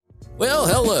Well,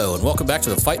 hello, and welcome back to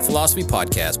the Fight Philosophy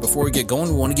Podcast. Before we get going,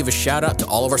 we want to give a shout out to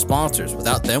all of our sponsors.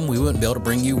 Without them, we wouldn't be able to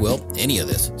bring you, well, any of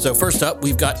this. So first up,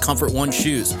 we've got Comfort One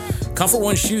Shoes. Comfort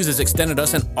One Shoes has extended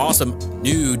us an awesome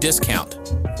new discount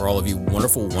for all of you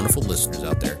wonderful, wonderful listeners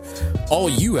out there.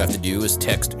 All you have to do is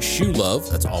text Shoe Love,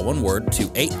 that's all one word,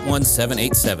 to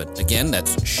 81787. Again,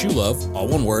 that's Shoe Love, all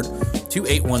one word, to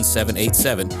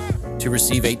 81787. to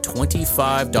receive a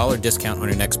 $25 discount on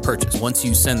your next purchase. Once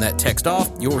you send that text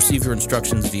off, you'll receive your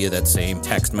instructions via that same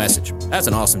text message. That's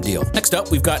an awesome deal. Next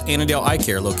up, we've got Annandale Eye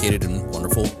Care located in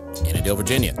wonderful Annandale,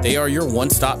 Virginia. They are your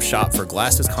one-stop shop for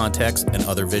glasses, contacts, and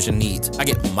other vision needs. I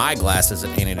get my glasses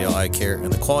at Annandale Eye Care,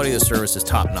 and the quality of the service is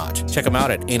top-notch. Check them out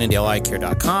at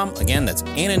AnnandaleEyeCare.com. Again, that's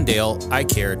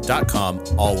AnnandaleEyeCare.com,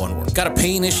 all one word. Got a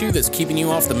pain issue that's keeping you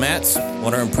off the mats?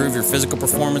 Want to improve your physical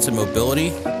performance and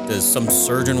mobility? Does some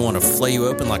surgeon want to flay you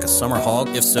open like a summer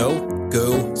hog? If so,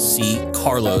 go see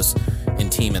Carlos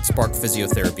and team at Spark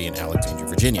Physiotherapy in Alexandria,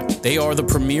 Virginia. They are the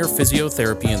premier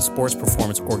physiotherapy and sports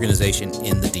performance organization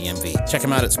in the DMV. Check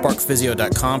them out at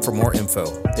sparkphysio.com for more info.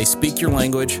 They speak your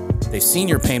language, they've seen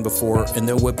your pain before, and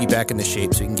they'll whip you back into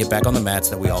shape so you can get back on the mats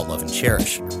that we all love and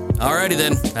cherish. Alrighty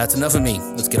then, that's enough of me.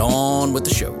 Let's get on with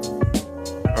the show.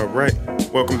 All right.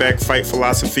 Welcome back, Fight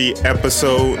Philosophy,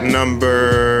 episode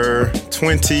number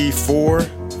 24.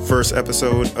 First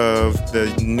episode of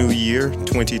the new year,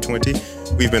 2020.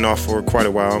 We've been off for quite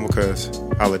a while because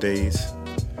holidays,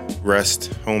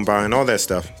 rest, home buying, all that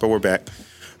stuff. But we're back.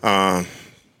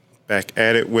 Back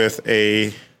at it with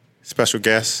a special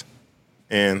guest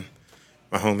and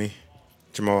my homie,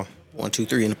 Jamal. 1, 2,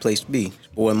 3 in the place to be.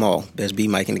 Boy Maul, best B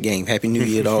Mike in the game. Happy New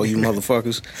Year to all you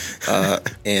motherfuckers.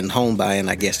 And home buying,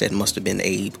 I guess that must have been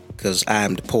Abe, because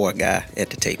I'm the poor guy at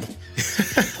the table.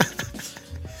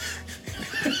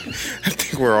 I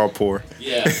think we're all poor.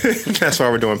 Yeah. That's why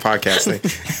we're doing podcasting.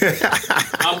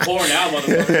 I'm poor now,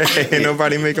 motherfucker. Ain't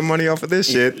nobody making money off of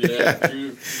this shit. Yeah,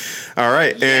 true. All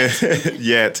right. And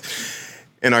yet,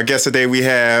 in our guest today, we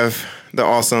have the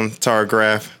awesome Tara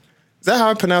Graff. Is that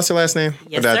how I pronounce your last name?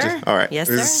 Yes, sir. All right. Yes,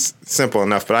 it's simple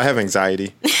enough, but I have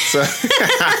anxiety. So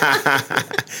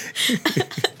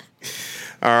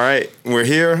all right. We're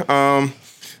here.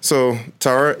 So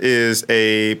Tara is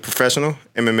a professional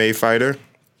MMA fighter.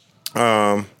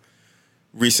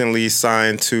 Recently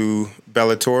signed to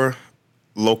Bellator,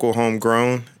 local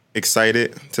homegrown.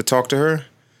 Excited to talk to her.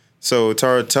 So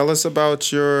Tara, tell us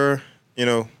about your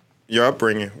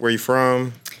upbringing. Where you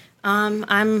from?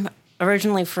 I'm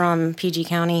originally from PG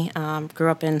County. Grew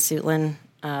up in Suitland.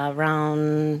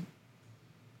 Around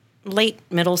late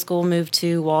middle school, moved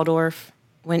to Waldorf.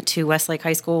 Went to Westlake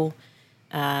High School.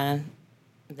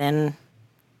 Then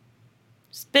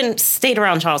stayed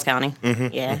around Charles County. Mm-hmm,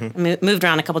 Yeah, mm-hmm. Moved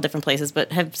around a couple different places,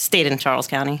 but have stayed in Charles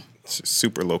County.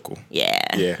 Super local.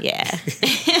 Yeah. Did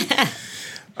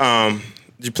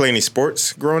you play any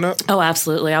sports growing up? Oh,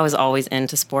 absolutely. I was always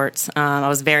into sports. I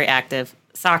was very active.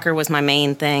 Soccer was my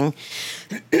main thing.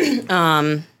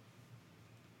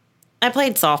 I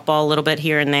played softball a little bit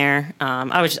here and there.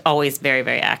 I was always very,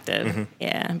 very active. Mm-hmm.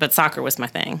 Yeah, but soccer was my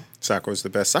thing. Soccer was the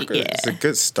best. Soccer Yeah. is a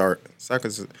good start.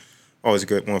 Soccer's always a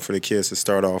good one for the kids to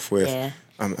start off with. Yeah.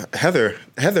 Heather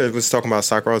was talking about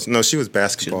soccer. No, she was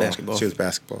basketball. She was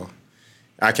basketball.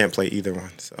 I can't play either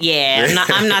one. So. Yeah,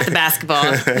 I'm not the basketball.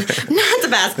 Not the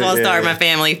basketball star of my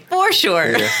family, for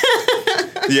sure. Yeah.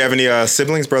 Do you have any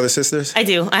siblings, brothers, sisters? I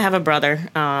do. I have a brother.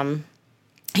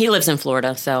 He lives in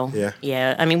Florida, so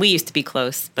yeah. I mean, we used to be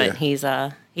close, but he's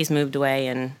moved away,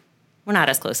 and we're not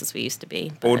as close as we used to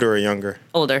be. Older or younger?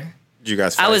 Older. Did you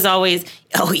guys fight? I was always,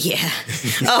 oh yeah.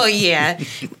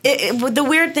 The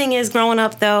weird thing is, growing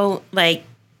up though, like,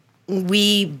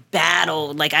 we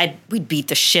battled, like we beat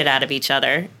the shit out of each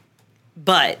other,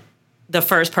 but the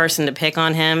first person to pick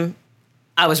on him,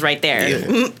 I was right there. Yeah.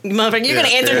 Motherfucker, you're gonna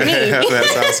answer to me.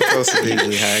 That's how it's supposed to be.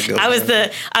 How it goes.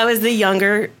 I was the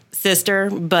younger sister,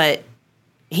 but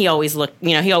he always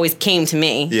he always came to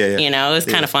me. Yeah. You know, it was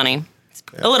kind of funny.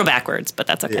 A little backwards, but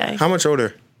that's okay. Yeah. How much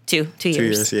older? 2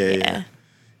 years. 2 years,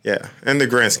 yeah. In the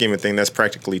grand scheme of things, that's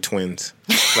practically twins.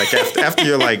 Like after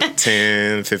you're like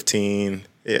 10, 15,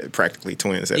 practically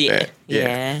twins at that.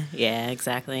 Yeah,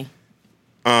 exactly.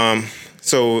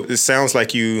 So it sounds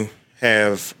like you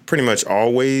have pretty much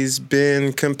always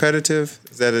been competitive.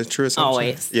 Is that a true assumption?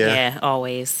 Always. Yeah,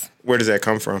 always. Where does that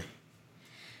come from?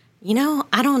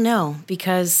 I don't know,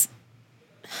 because,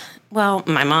 well,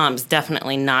 my mom's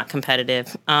definitely not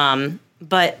competitive.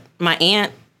 But my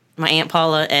aunt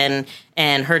Paula and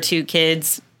her 2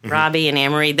 kids, Robbie and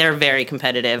Amory, they're very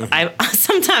competitive.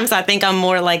 Sometimes I think I'm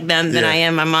more like them than I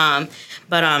am my mom.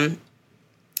 But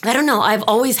I don't know. I've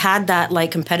always had that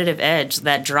like competitive edge,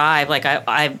 that drive. Like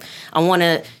I want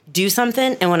to do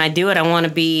something, and when I do it, I want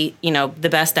to be, the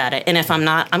best at it. And if I'm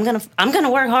not, I'm gonna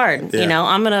work hard. Yeah.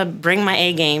 I'm gonna bring my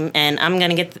A game, and I'm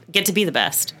gonna get to be the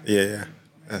best. Yeah,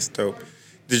 that's dope.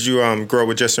 Did you grow up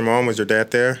with just your mom? Was your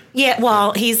dad there? Yeah.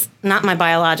 Well, he's not my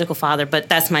biological father, but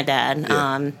that's my dad.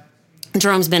 Yeah.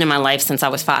 Jerome's been in my life since I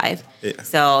was 5. Yeah.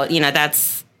 So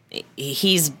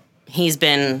he's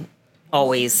been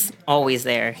always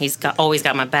there. Always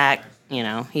got my back.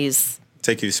 He's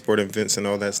Take you to sporting events and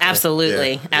all that stuff.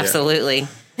 absolutely.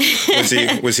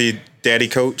 Was he daddy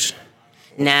coach?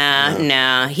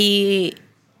 Nah. He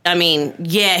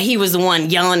was the one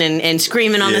yelling and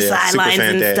screaming on the sidelines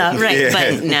and dad. stuff, right? Yeah.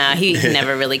 But nah, he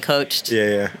never really coached.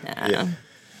 Yeah.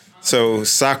 So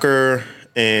soccer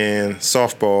and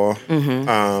softball.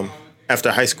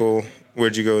 After high school,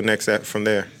 where'd you go next from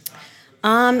there?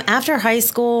 After high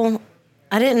school,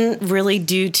 I didn't really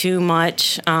do too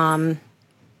much.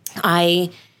 I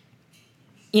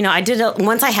did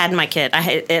once I had my kid.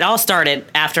 It all started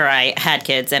after I had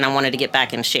kids, and I wanted to get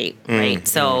back in shape, right?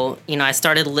 So I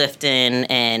started lifting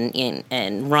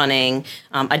and running.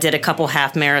 I did a couple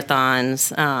half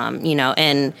marathons,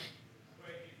 and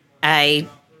I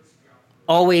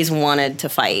always wanted to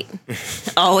fight.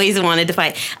 Always wanted to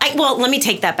fight. Let me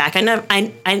take that back.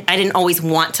 I didn't always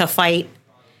want to fight.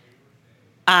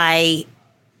 I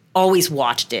always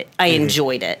watched it. I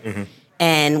enjoyed it.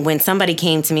 And when somebody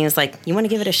came to me and was like, "You want to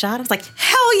give it a shot?" I was like,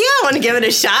 "Hell yeah, I want to give it a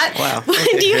shot." Wow.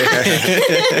 Do you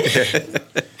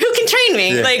who can train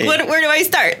me? Yeah. Like, where do I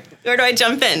start? Where do I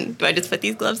jump in? Do I just put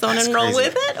these gloves on and roll crazy.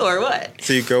 with it, or what?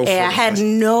 So you go for I it. had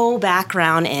no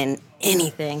background in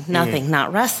anything. Nothing.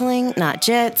 Not wrestling, not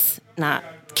jits, not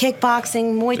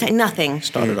kickboxing, Muay Thai, nothing.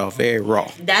 Started off very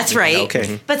raw. That's right.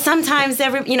 Okay. But sometimes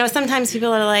sometimes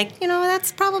people are like,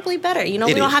 that's probably better. We don't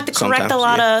is. have to correct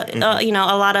Sometimes, a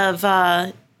lot of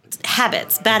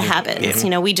habits, bad habits.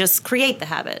 Yeah. We just create the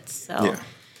habits. So. Yeah.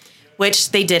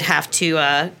 Which they did have to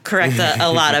correct a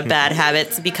lot of bad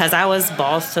habits, because I was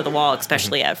balls to the wall,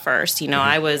 especially at first.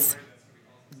 I was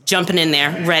jumping in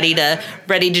there, ready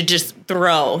to just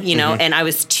throw, and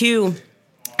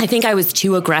I think I was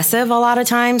too aggressive a lot of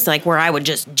times, like where I would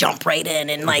just jump right in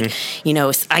and I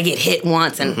get hit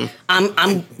once and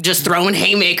I'm just throwing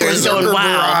haymakers going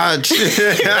wild.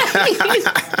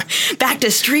 Back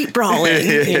to street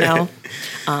brawling,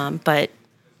 But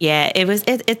yeah,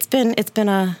 it's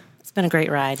been a great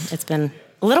ride. It's been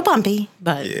a little bumpy,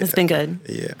 but it's been good.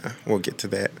 Yeah, we'll get to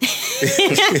that.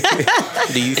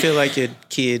 Do you feel like your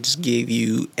kids gave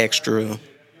you extra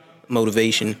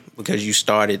motivation because you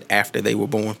started after they were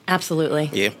born? Absolutely.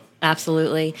 Yeah.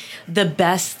 Absolutely. The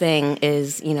best thing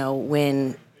is,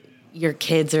 when your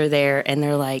kids are there and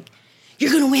they're like,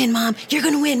 "You're going to win, Mom. You're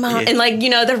going to win, Mom." Yeah. And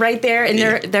they're right there and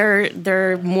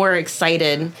they're more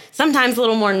excited, sometimes a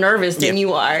little more nervous than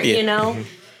you are,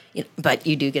 But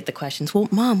you do get the questions, "Well,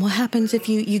 Mom, what happens if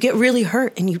you get really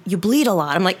hurt and you bleed a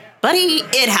lot?" I'm like, "Buddy,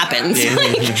 it happens. Yeah.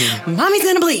 Mommy's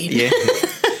going to bleed." Yeah.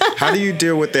 How do you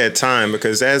deal with that time?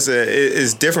 Because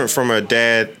it's different from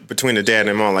between a dad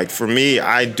and mom. Like for me,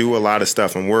 I do a lot of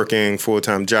stuff. I'm working,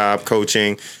 full-time job,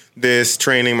 coaching,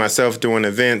 training myself, doing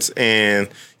events. And,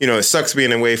 it sucks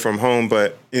being away from home,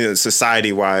 but,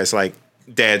 society-wise, like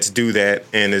dads do that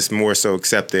and it's more so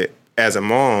accepted. As a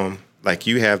mom, like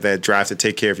you have that drive to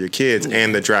take care of your kids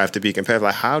and the drive to be competitive.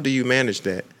 Like, how do you manage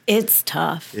that? It's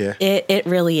tough. Yeah. It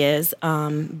really is.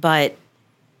 But,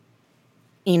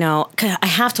 'cause I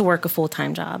have to work a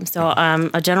full-time job. So I'm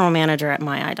a general manager at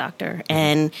my eye doctor.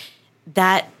 And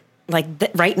that,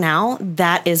 right now,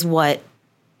 that is what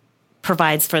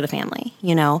provides for the family,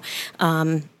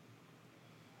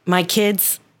 My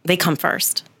kids, they come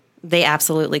first. They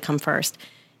absolutely come first.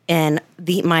 And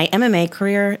my MMA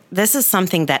career, this is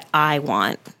something that I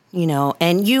want,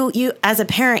 And you as a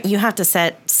parent, you have to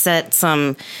set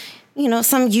some,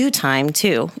 some you time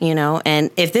too,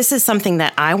 And if this is something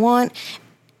that I want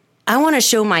to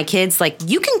show my kids, like,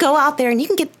 you can go out there and you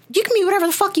can be whatever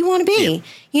the fuck you want to be.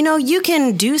 Yeah. You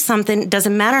can do something.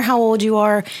 Doesn't matter how old you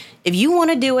are. If you want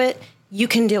to do it, you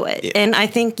can do it. Yeah. And I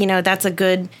think, that's a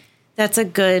good,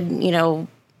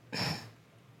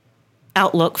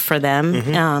 outlook for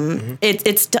them.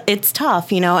 It's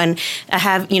tough, and I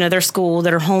have, their school,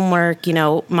 their homework,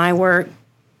 my work,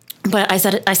 but I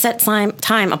set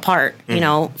time apart,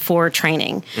 for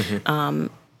training.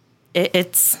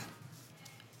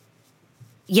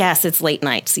 Yes, it's late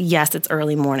nights. Yes, it's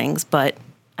early mornings, but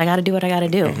I got to do what I got to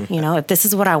do. If this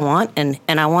is what I want and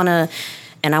I want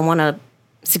to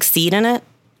succeed in it,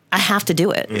 I have to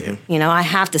do it. I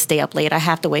have to stay up late. I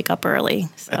have to wake up early.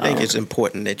 So. I think it's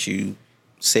important that you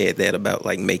said that about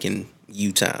like making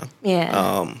you time.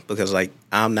 Yeah. Because like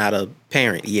I'm not a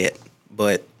parent yet,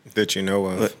 but That you know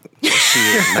of.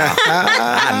 shit, nah,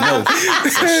 I know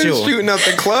for sure. Shooting up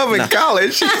the club in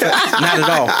college. Not at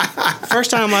all.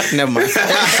 First time I never mind.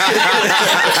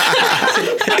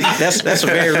 That's a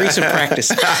very recent practice.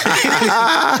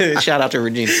 Shout out to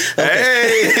Regina.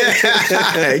 Okay.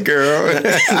 Hey girl.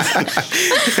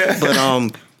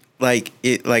 But like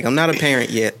I'm not a parent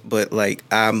yet, but like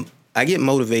I get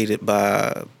motivated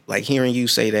by like hearing you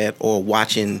say that or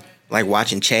watching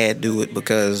Chad do it,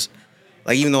 because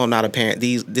like even though I'm not a parent,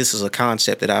 this is a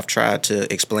concept that I've tried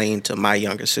to explain to my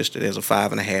younger sister. There's a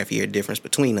 5.5 year difference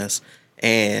between us,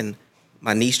 and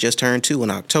my niece just turned 2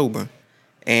 in October,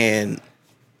 and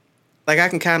like I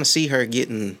can kind of see her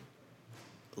getting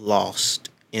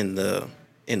lost in the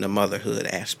motherhood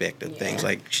aspect of things.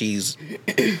 Like she's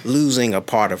losing a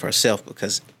part of herself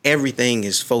because everything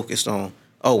is focused on,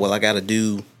 oh well, I got to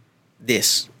do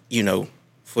this, you know,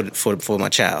 for my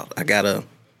child. I gotta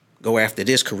go after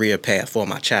this career path for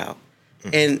my child. Mm-hmm.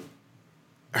 And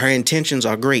her intentions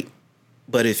are great,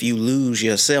 but if you lose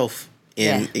yourself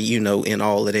in in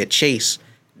all of that chase,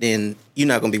 then you're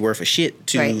not gonna be worth a shit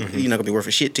to you're not gonna be worth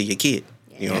a shit to your kid.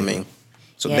 You know what I mean?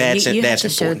 So that's you have to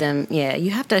important. show them. Yeah, you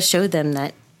have to show them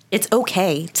that it's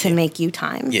okay to make you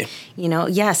time. Yeah. You know,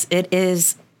 yes, it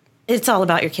is. It's all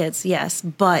about your kids. Yes,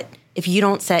 but if you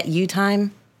don't set you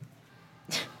time,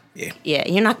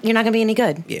 you're not gonna be any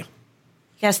good. Yeah.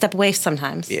 You gotta step away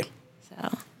sometimes. Yeah.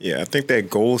 So. Yeah, I think that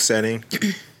goal setting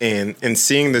and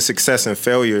seeing the success and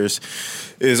failures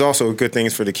is also good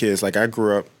things for the kids. Like I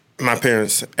grew up, my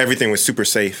parents, everything was super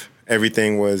safe.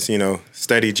 Everything was, you know,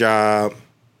 steady job,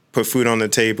 put food on the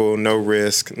table, no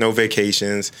risk, no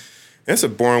vacations. That's a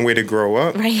boring way to grow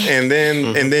up. Right. And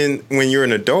then when you're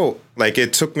an adult, like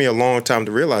it took me a long time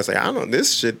to realize, like, I'm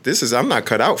not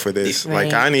cut out for this. Right.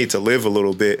 Like I need to live a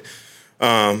little bit.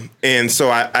 And so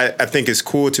I think it's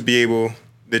cool to be able,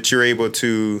 that you're able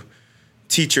to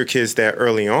teach your kids that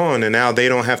early on, and now they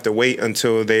don't have to wait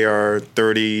until they are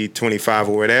 30, 25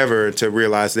 or whatever to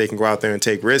realize they can go out there and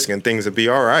take risks and things will be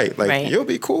all right. Like you'll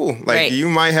be cool. Like you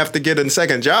might have to get a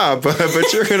second job, but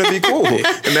you're going to be cool.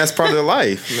 And that's part of the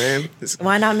life, man.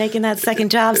 Why not making that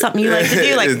second job something you like to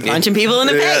do, like punching people in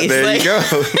the face? There you go.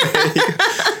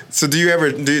 So do you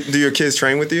ever, do your kids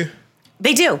train with you?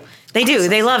 They do. They do.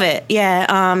 They love it.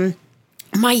 Yeah.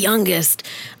 My youngest,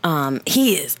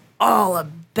 he is all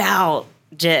about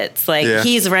jits. Like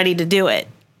he's ready to do it.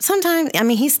 Sometimes, I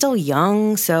mean, he's still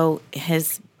young, so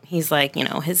he's like, you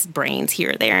know, his brain's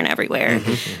here, there, and everywhere.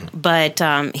 Mm-hmm. But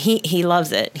he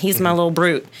loves it. He's my little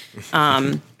brute.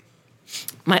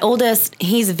 My oldest,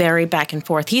 he's very back and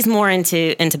forth. He's more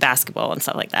into basketball and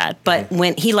stuff like that. But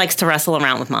when he likes to wrestle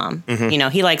around with mom, you know,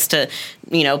 he likes to,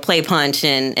 you know, play punch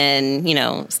and you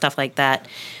know, stuff like that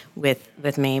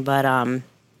with me. But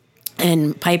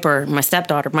and Piper, my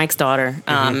stepdaughter, Mike's daughter,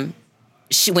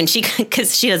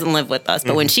 because she doesn't live with us,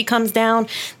 but when she comes down,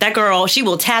 that girl, she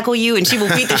will tackle you and she will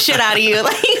beat the shit out of you.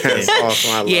 Like, that's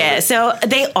awesome. I love it. So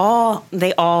they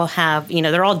all have, you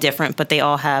know, they're all different, but they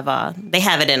all have, they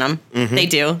have it in them. Mm-hmm. They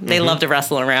do. They love to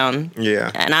wrestle around.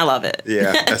 Yeah. And I love it.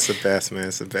 Yeah, that's the best, man.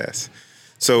 It's the best.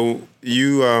 So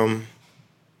you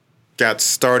got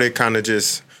started kind of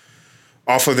just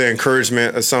off of the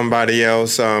encouragement of somebody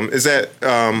else. Is that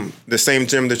the same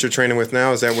gym that you're training with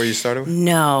now? Is that where you started with?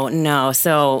 No.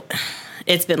 So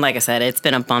it's been, like I said, it's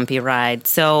been a bumpy ride.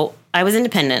 So I was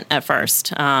independent at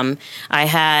first. I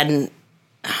had,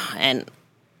 and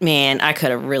man, I could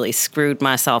have really screwed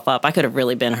myself up. I could have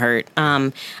really been hurt.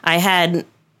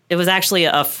 It was actually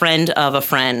a friend of a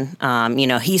friend. You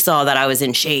know, he saw that I was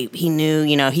in shape. He knew,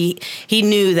 you know, he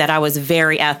knew that I was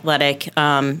very athletic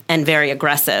and very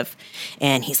aggressive.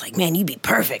 And he's like, man, you'd be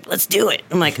perfect. Let's do it.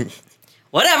 I'm like,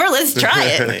 whatever, let's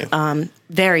try it.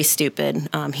 Very stupid.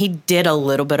 He did a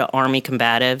little bit of Army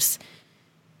combatives.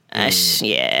 I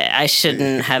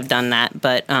shouldn't have done that.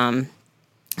 But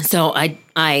so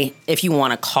I, if you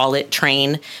want to call it,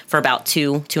 trained for about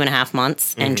 2.5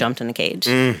 months and jumped in the cage.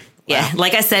 Yeah, wow.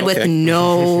 Like I said, with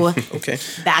no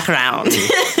background,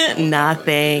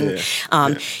 nothing.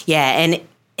 And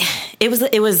it was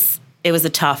a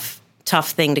tough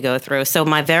thing to go through. So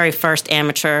my very first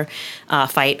amateur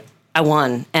fight, I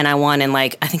won in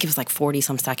like, I think it was like 40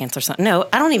 some seconds or something. No,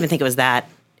 I don't even think it was that.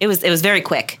 It was very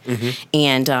quick. Mm-hmm.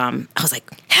 And I was like,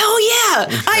 hell yeah,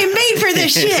 I am made for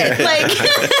this shit. Like,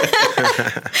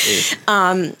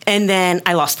 and then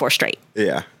I lost 4 straight.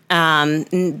 Yeah.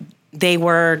 They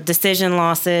were decision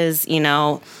losses, you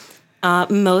know,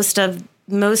 most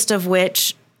of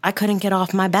which I couldn't get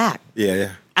off my back.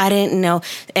 Yeah. I didn't know.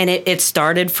 And it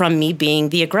started from me being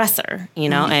the aggressor, you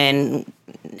know, and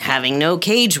having no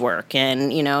cage work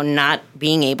and, you know, not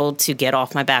being able to get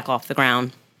off my back off the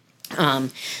ground.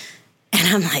 And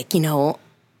I'm like, you know,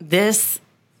 this,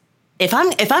 if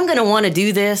I'm going to want to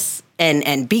do this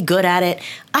and be good at it,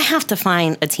 I have to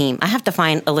find a team. I have to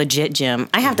find a legit gym.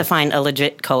 I have to find a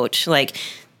legit coach. Like,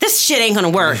 this shit ain't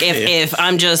going to work if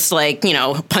I'm just like, you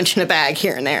know, punching a bag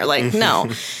here and there. Like, no.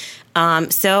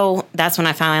 So that's when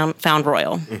I found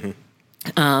Royal.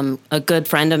 A good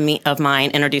friend of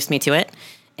mine introduced me to it,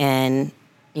 and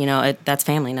you know that's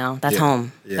family now. That's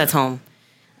home. Yeah. That's home.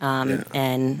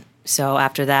 And so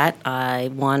after that, I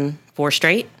won 4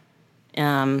 straight,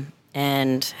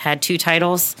 and had 2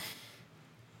 titles,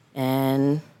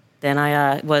 and then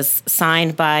I was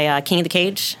signed by King of the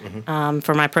Cage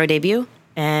for my pro debut,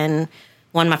 and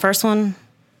won my first one.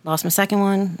 Lost my second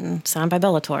one, and signed by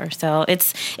Bellator. So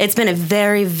it's been a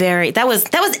very, very that was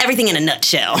everything in a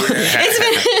nutshell.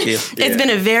 It's been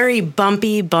a very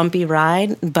bumpy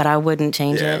ride, but I wouldn't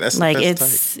change it. That's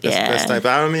That's type.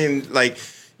 I mean, like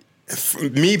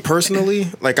me personally,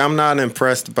 like I'm not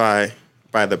impressed by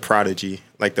the prodigy,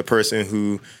 like the person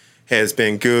who has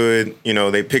been good. You know,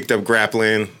 they picked up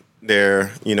grappling. They're,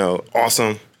 you know,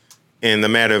 awesome in the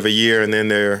matter of a year, and then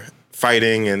they're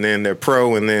fighting, and then they're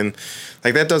pro, and then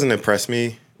like that doesn't impress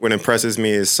me. What impresses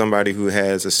me is somebody who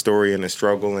has a story and a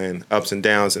struggle and ups and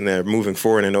downs, and they're moving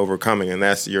forward and overcoming, and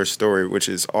that's your story, which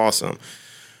is awesome.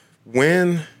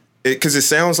 Because it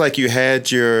sounds like you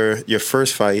had your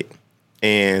first fight,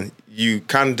 and you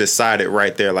kind of decided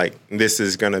right there, like, this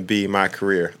is going to be my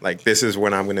career. Like, this is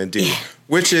what I'm going to do,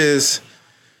 which is,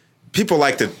 people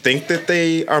like to think that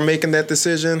they are making that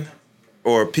decision,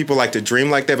 or people like to dream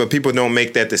like that, but people don't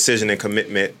make that decision and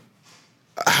commitment.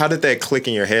 How did that click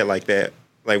in your head like that?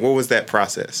 Like, what was that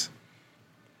process?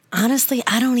 Honestly,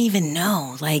 I don't even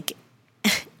know. Like,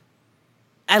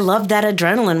 I loved that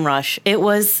adrenaline rush. It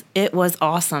was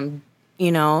awesome.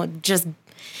 You know, just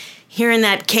hearing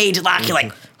that cage lock, you're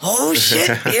like, oh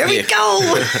shit, here we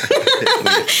go.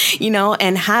 You know,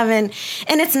 and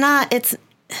it's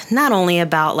not only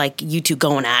about like you two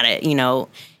going at it, you know,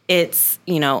 it's,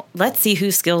 you know, let's see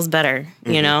whose skill's better,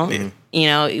 you know? You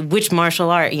know, which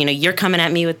martial art, you know, you're coming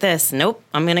at me with this. Nope,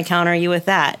 I'm going to counter you with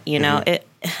that. You know,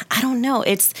 I don't know.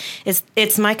 It's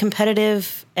my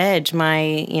competitive edge.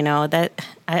 My, you know, that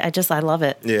I love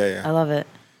it. Yeah. I love it.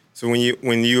 So when you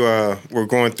were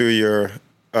going through your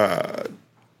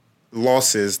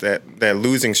losses, that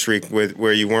losing streak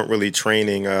where you weren't really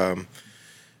training, I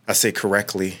say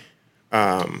correctly,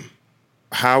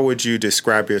 how would you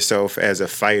describe yourself as a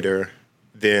fighter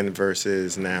then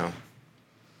versus now?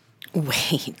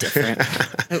 Way different.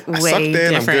 Way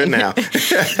different. I'm good now.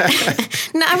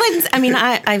 No, I wouldn't. I mean,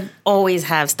 I always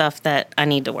have stuff that I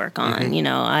need to work on. You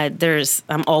know,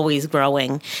 I'm always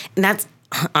growing, and that's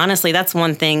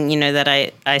one thing, you know, that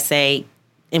I say.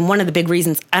 And one of the big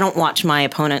reasons I don't watch my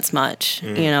opponents much,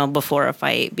 you know, before a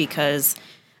fight, because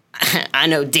I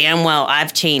know damn well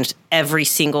I've changed every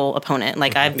single opponent.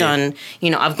 Like I've done, you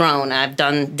know, I've grown, I've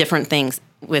done different things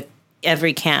with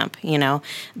every camp, you know,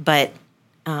 but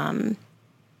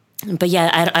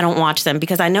yeah, I don't watch them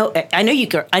because I know you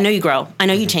grow, I know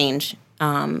you change.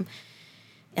 Yeah,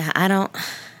 I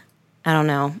don't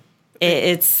know.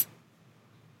 It's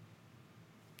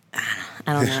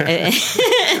I don't know.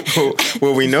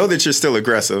 Well, we know that you're still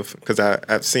aggressive because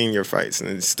I've seen your fights and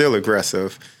it's still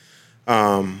aggressive.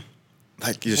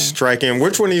 Like you're striking.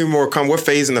 Which one are you what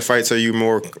phase in the fights are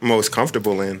you most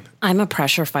comfortable in? I'm a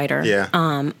pressure fighter. Yeah.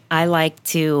 I like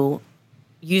to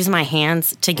use my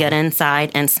hands to get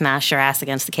inside and smash your ass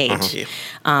against the cage.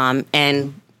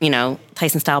 And, you know,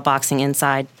 Tyson style boxing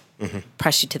inside,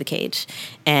 press you to the cage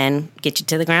and get you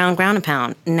to the ground and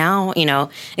pound. Now, you know,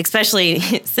 especially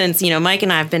since, you know, Mike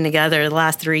and I have been together the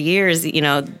last 3 years, you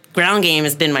know, ground game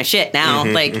has been my shit now.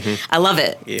 I love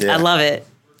it. Yeah. I love it.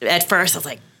 At first I was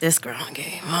like, this ground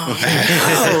game,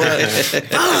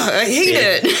 I hate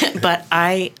it. But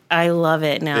I love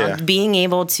it now. Yeah. Being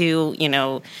able to, you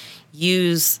know,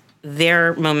 use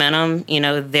their momentum, you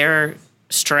know, their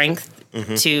strength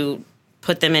to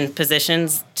put them in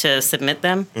positions to submit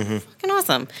them. Fucking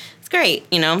awesome. It's great.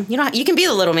 You know, you can be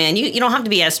the little man. You don't have to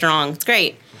be as strong. It's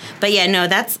great. But yeah, no,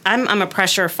 I'm a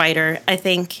pressure fighter. I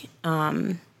think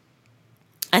I've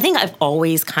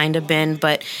always kind of been,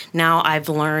 but now I've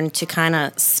learned to kind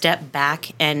of step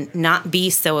back and not be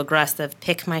so aggressive,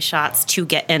 pick my shots to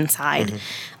get inside.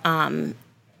 And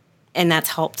that's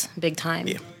helped big time.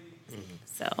 Yeah.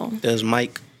 So does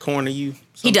Mike corner you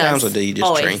sometimes, he does. Or do you just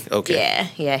always train? Okay.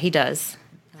 Yeah, he does.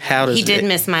 How does he did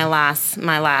miss my last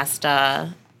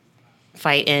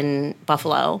fight in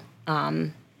Buffalo.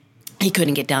 He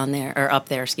couldn't get down there or up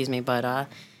there, excuse me. But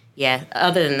yeah,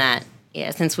 other than that,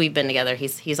 yeah, since we've been together,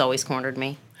 he's always cornered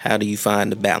me. How do you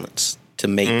find the balance to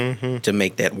make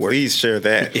that work? Please share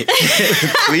that.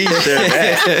 Please share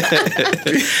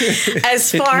that.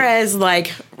 As far as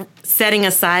like setting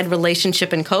aside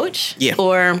relationship and coach, Yeah.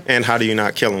 or And how do you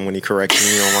not kill him when he corrects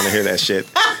you? You don't want to hear that shit.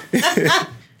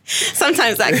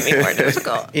 sometimes that can be more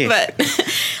difficult. Yeah. But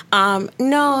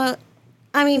no,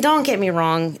 I mean, don't get me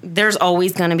wrong. There's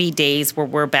always going to be days where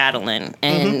we're battling,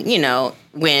 and you know,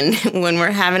 when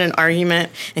we're having an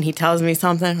argument and he tells me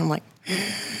something, I'm like,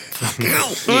 fuck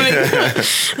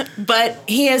you. But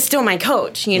he is still my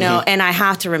coach, you know, and I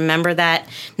have to remember that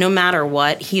no matter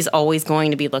what, he's always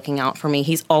going to be looking out for me.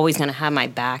 He's always going to have my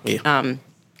back. Yeah.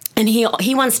 And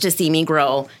he wants to see me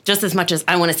grow just as much as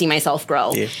I want to see myself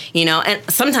grow, you know, and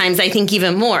sometimes I think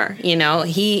even more, you know,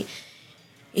 he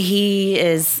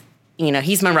is, you know,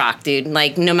 he's my rock, dude.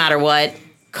 Like, no matter what,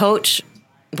 coach,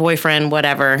 boyfriend,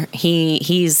 whatever,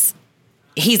 he's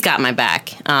got my back.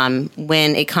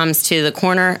 When it comes to the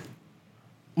corner,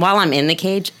 while I'm in the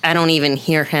cage, I don't even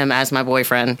hear him as my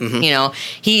boyfriend. You know,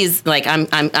 he's like,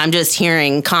 I'm just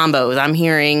hearing combos. I'm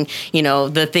hearing, you know,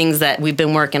 the things that we've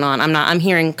been working on. I'm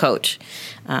hearing coach.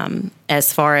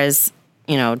 As far as,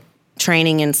 you know,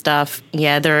 training and stuff,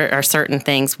 yeah, there are certain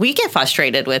things we get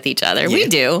frustrated with each other. We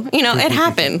do, you know, it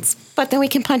happens. But then we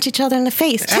can punch each other in the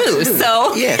face too. Absolutely.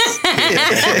 So Yes.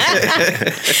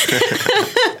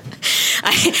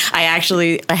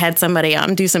 I had somebody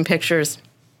do some pictures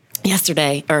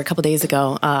yesterday or a couple days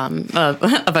ago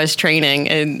of us training,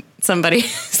 and somebody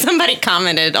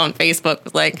commented on Facebook,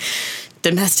 was like,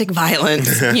 domestic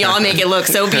violence, y'all make it look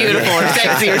so beautiful or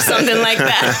sexy or something like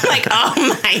that. Like,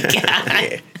 oh my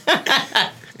God.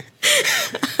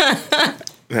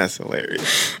 That's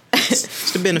hilarious.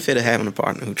 It's the benefit of having a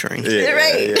partner who trains. Yeah,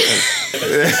 Right.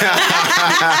 yeah.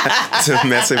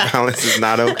 Domestic violence is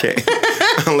not okay.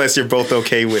 Unless you're both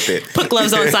okay with it. Put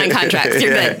gloves on, sign contracts.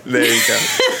 You're Yeah, good. there you go.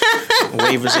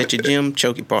 Waivers at your gym,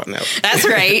 choke your partner out. That's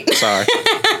right. Sorry.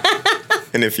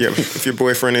 And if your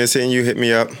boyfriend is hitting you, hit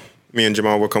me up. Me and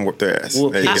Jamal will come whoop their ass.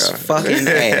 Whoop There you his go. fucking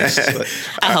ass.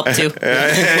 I help too.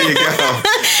 There you go.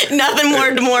 Nothing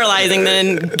more demoralizing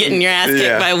than getting your ass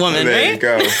kicked by a woman, there right? you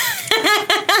go.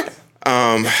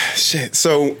 Shit.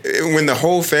 So when the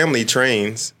whole family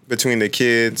trains between the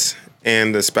kids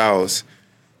and the spouse,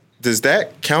 does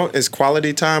that count as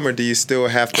quality time, or do you still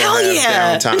have to Hell have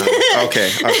yeah. downtime? Okay.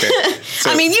 So,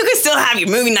 I mean, you can still have your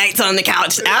movie nights on the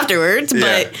couch afterwards, Yeah.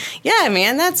 but yeah,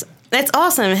 man, that's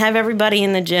awesome. Have everybody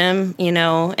in the gym, you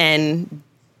know, and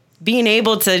being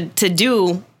able to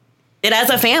do it as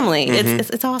a family.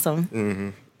 It's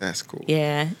awesome. that's cool.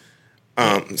 Yeah.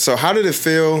 So how did it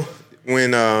feel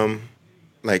when,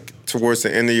 like, towards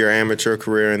the end of your amateur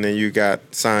career, and then you got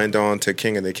signed on to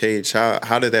King of the Cage?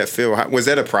 How did that feel? Was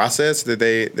that a process? Did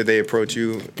they approach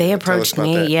you? They Tell us approached about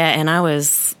me, that. yeah, and I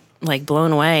was like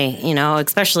blown away, you know,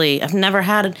 especially I've never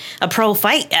had a pro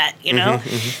fight yet, you know.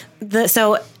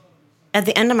 So at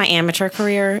the end of my amateur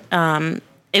career,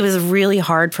 it was really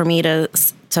hard for me to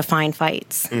find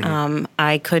fights.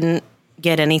 I couldn't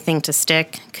get anything to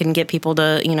stick, couldn't get people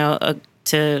to, you know,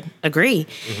 to agree.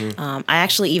 I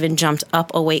actually even jumped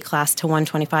up a weight class to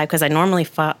 125 because I normally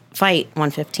fight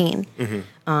 115.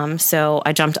 So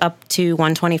I jumped up to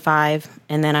 125,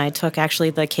 and then I took actually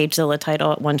the Cagezilla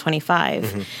title at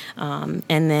 125. And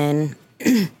then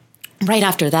right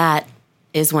after that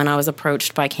is when I was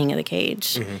approached by King of the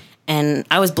Cage. And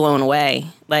I was blown away.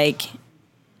 Like,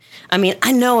 I mean,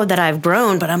 I know that I've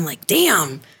grown, but I'm like,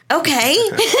 damn, okay.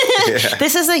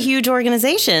 This is a huge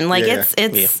organization. Like,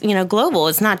 it's you know, global.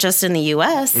 It's not just in the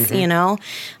U.S., you know.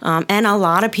 And a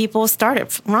lot of people started.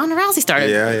 Ronda Rousey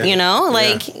started, you know.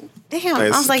 Like, damn. I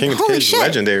was like, King of the holy Cage is shit.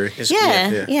 legendary.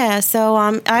 Yeah. So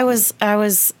I was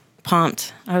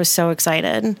pumped. I was so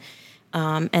excited.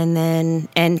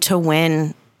 And to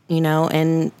win, you know,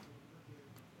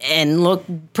 and look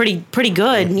pretty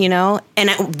good, you know.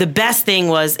 And the best thing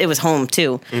was it was home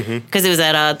too, because it was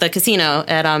at the casino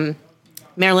at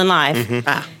Maryland Live.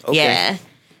 Ah, okay. Yeah.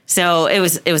 So it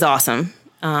was awesome.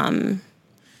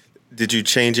 Did you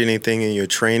change anything in your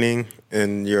training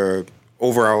and your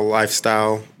overall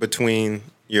lifestyle between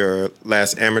your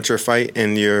last amateur fight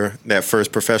and that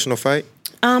first professional fight?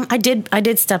 I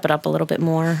did step it up a little bit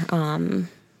more.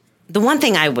 The one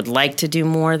thing I would like to do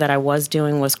more that I was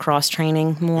doing was cross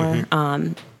training more.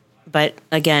 But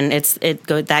again,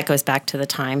 that goes back to the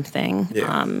time thing.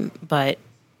 Yeah. But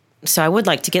so I would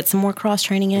like to get some more cross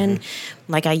training in,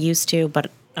 like I used to.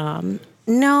 But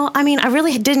No, I mean, I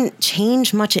really didn't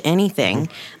change much of anything.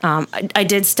 I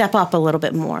did step up a little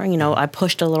bit more. You know, I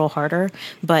pushed a little harder,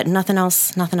 but nothing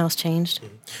else changed.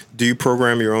 Do you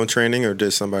program your own training, or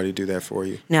does somebody do that for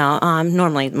you? No,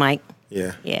 normally Mike.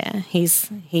 Yeah. Yeah, he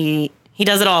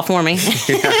does it all for me. You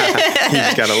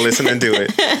just got to listen and do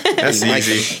it. That's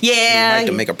easy. Yeah. I'd like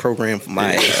to make a program for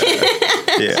my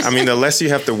Yeah, I mean, the less you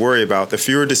have to worry about, the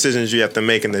fewer decisions you have to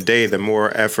make in the day, the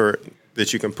more effort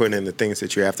that you can put in the things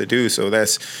that you have to do. So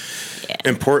that's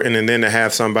important. And then to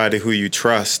have somebody who you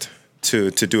trust to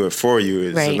do it for you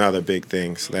is another big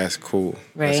thing. So that's cool.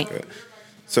 Right. That's good.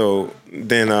 So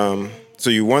then, so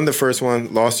you won the first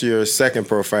one, lost your second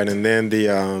pro fight, and then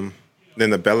the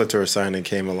Bellator signing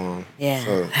came along. Yeah.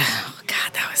 So, oh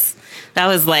God, that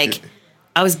was like,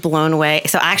 I was blown away.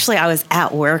 So actually, I was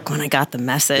at work when I got the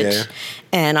message,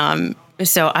 and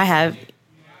so I have,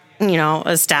 you know,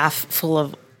 a staff full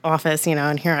of office, you know,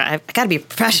 and here I got to be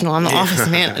professional. I'm the office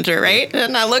manager, right?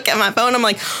 And I look at my phone, I'm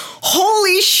like,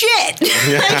 holy shit!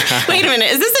 Like, wait a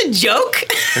minute, is this a joke?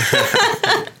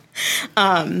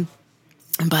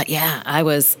 But yeah, I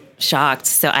was shocked.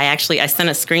 So I sent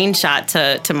a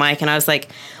screenshot to Mike, and I was like,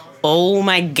 oh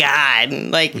my God,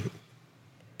 like,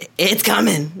 it's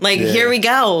coming. Like, here we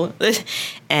go.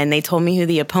 And they told me who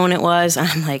the opponent was. And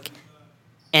I'm like,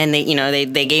 and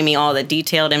they gave me all the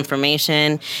detailed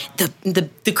information.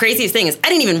 The craziest thing is I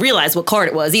didn't even realize what card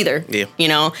it was either. Yeah. You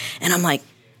know? And I'm like,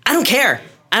 I don't care.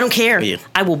 Yeah.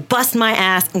 I will bust my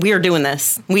ass. We are doing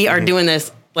this. We are doing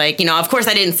this. Like, you know, of course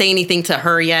I didn't say anything to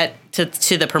her yet, to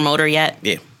the promoter yet.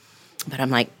 Yeah. But I'm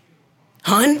like,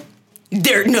 hon,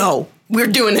 no, we're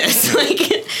doing this. Like,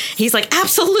 he's like,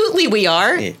 absolutely we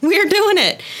are. Yeah. We're doing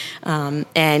it.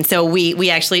 And so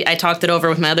I talked it over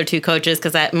with my other two coaches,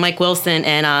 because Mike Wilson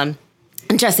and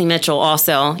Jesse Mitchell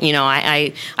also, you know,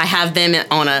 I have them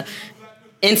on a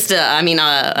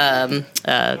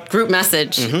group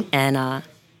message, and I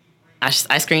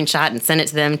screenshot and sent it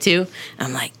to them too.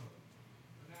 I'm like,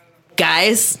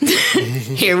 guys,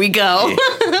 here we go.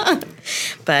 Yeah.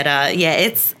 But I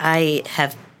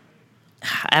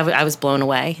was blown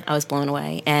away.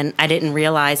 And I didn't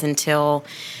realize until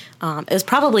it was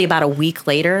probably about a week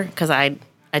later, because I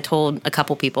told a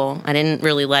couple people. I didn't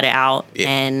really let it out. Yeah.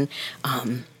 And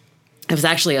it was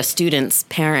actually a student's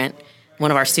parent,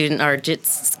 one of our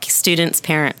students'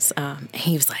 parents.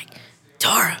 He was like,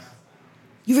 Tara,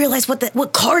 you realize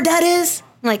what card that is?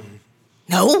 I'm like,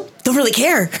 no, don't really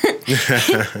care.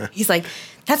 He's like,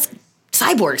 that's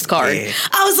Cyborg's card. Yeah.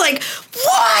 I was like,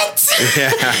 what?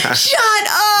 Yeah. Shut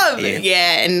up.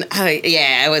 Yeah. And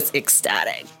I was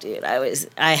ecstatic, dude.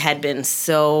 I had been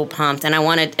so pumped, and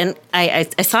I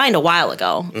signed a while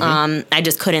ago. I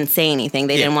just couldn't say anything.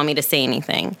 They didn't want me to say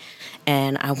anything.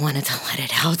 And I wanted to let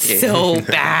it out so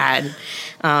bad,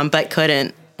 but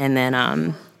couldn't. And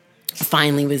then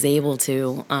finally was able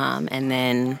to, and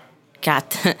then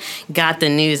got the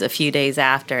news a few days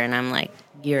after, and I'm like,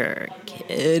 you're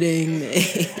kidding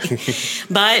me.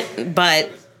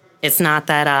 but it's not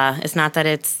that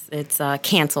it's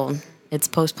canceled. It's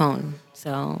postponed.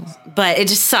 So, but it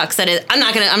just sucks that I'm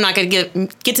not gonna get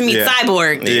to meet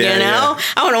Cyborg. You know,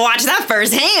 I want to watch that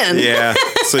firsthand. Yeah.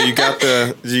 So you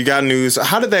got news.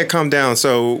 How did that come down?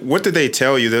 So what did they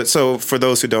tell you? So for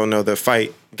those who don't know, the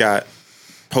fight got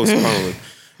postponed.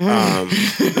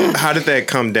 How did that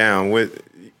come down?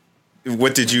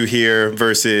 What did you hear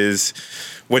versus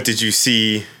what did you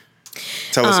see?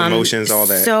 Tell us emotions, all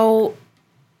that. So,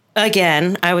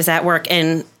 again, I was at work,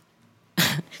 and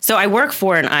so I work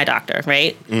for an eye doctor,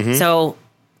 right? Mm-hmm. So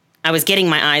I was getting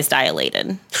my eyes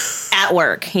dilated at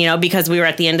work, you know, because we were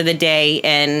at the end of the day,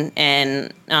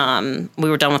 and we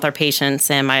were done with our patients,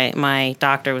 and my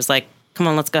doctor was like, come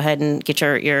on, let's go ahead and get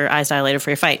your eyes dilated for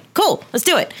your fight. Cool, let's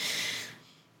do it.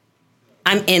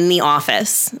 I'm in the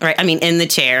office, right? I mean, in the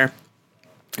chair.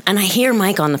 And I hear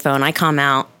Mike on the phone. I come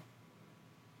out,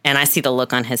 and I see the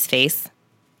look on his face.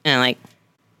 And I'm like,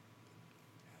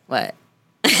 what?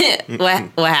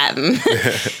 what happened?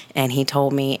 And he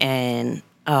told me, and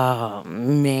oh,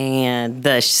 man,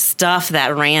 the stuff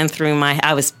that ran through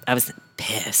I was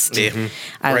pissed. Yeah,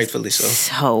 rightfully so.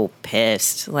 So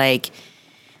pissed. Like,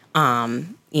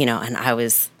 you know,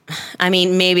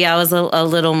 and maybe I was a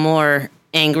little more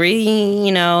angry,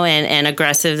 you know, and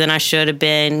aggressive than I should have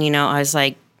been. You know, I was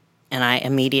like, and I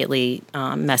immediately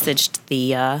messaged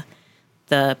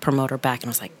the promoter back, and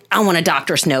I was like, I want a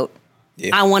doctor's note.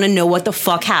 Yeah. I want to know what the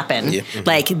fuck happened. Yeah. Mm-hmm.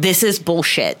 Like, this is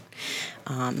bullshit.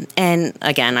 And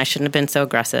again, I shouldn't have been so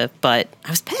aggressive, but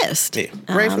I was pissed. Yeah,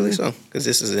 rightfully so, because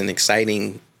this is an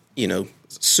exciting, you know,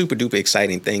 super duper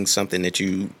exciting thing, something that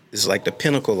is like the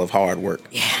pinnacle of hard work.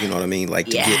 Yeah. You know what I mean?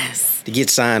 Like Yes. to get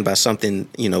signed by something,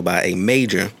 by a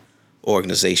major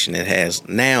organization that has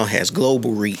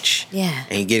global reach. Yeah.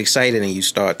 And you get excited and you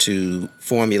start to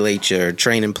formulate your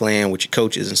training plan with your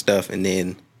coaches and stuff, and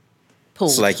then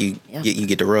it's like you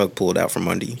get the rug pulled out from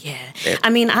under you. Yeah. I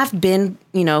mean, I've been,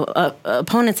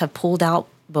 opponents have pulled out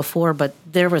before, but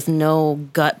there was no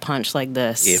gut punch like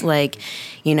this. Yeah. Like,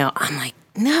 I'm like,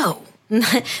 no,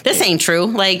 this ain't true.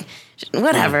 Like,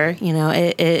 whatever,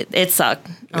 it sucked.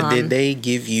 Did they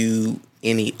give you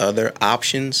any other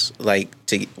options? Like,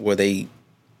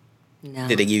 No.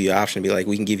 did they give you an option to be like,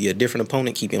 we can give you a different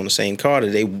opponent, keep you on the same card, or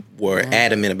they were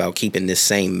adamant about keeping this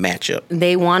same matchup?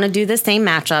 They want to do the same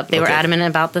matchup. They were Okay. adamant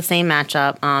about the same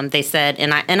matchup. They said,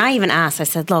 and I even asked. I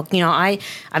said, look,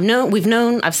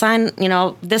 I've signed,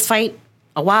 this fight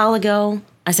a while ago.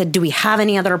 I said, do we have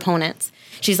any other opponents?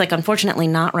 She's like, unfortunately,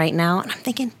 not right now. And I'm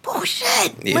thinking,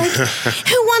 bullshit. Yeah. Like,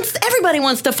 everybody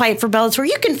wants to fight for Bellator.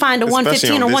 You can find a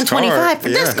Especially 115 or on this 125 card. for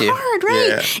this Yeah. card, right?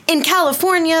 Yeah. In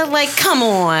California, like, come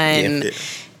on. Yeah.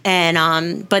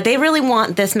 And but they really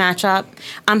want this matchup.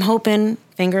 I'm hoping,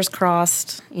 fingers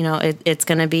crossed, it's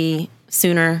going to be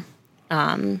sooner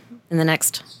in the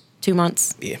next 2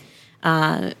 months. Yeah.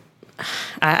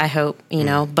 I hope,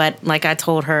 but like I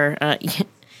told her,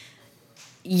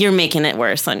 you're making it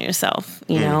worse on yourself,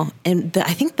 And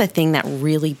I think the thing that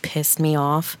really pissed me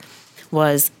off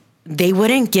was they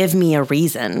wouldn't give me a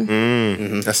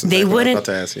reason. That's They exactly what I was wouldn't. about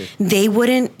to ask you. They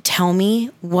wouldn't tell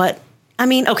me what. I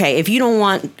mean, okay, if you don't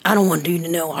want, I don't want you to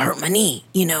know I hurt my knee.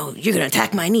 You're gonna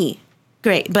attack my knee.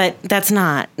 Great, but that's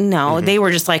not. No, they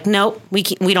were just like, nope, we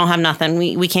don't have nothing.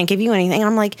 We can't give you anything. And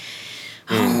I'm like,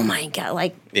 oh my god,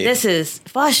 like this is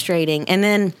frustrating. And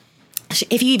then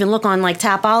if you even look on like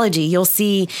Tapology, you'll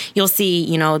see,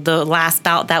 the last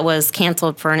bout that was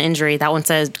canceled for an injury. That one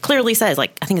clearly says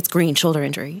like, I think it's green shoulder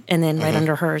injury, and then right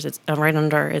under hers, it's right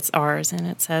under it's ours, and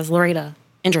it says Loretta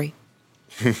injury.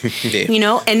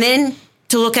 Yeah. And then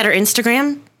to look at her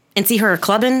Instagram and see her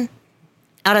clubbing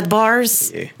out at the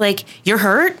bars, like you're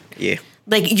hurt. Yeah.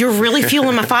 Like, you're really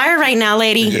fueling my fire right now,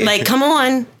 lady. Yeah. Like, come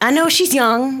on. I know she's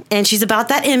young, and she's about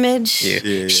that image. Yeah.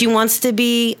 Yeah. She wants to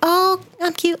be, oh,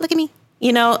 I'm cute. Look at me.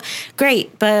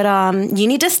 Great. But you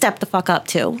need to step the fuck up,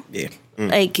 too. Yeah.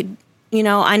 Like,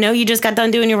 I know you just got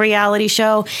done doing your reality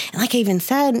show. And like I even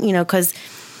said, because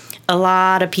a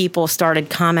lot of people started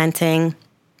commenting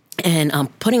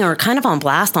and putting her kind of on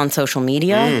blast on social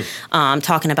media,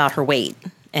 talking about her weight.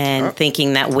 And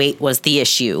thinking that weight was the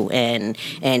issue, and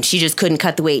she just couldn't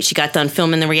cut the weight. She got done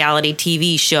filming the reality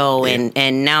TV show,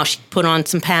 and now she put on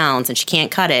some pounds, and she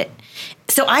can't cut it.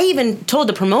 So I even told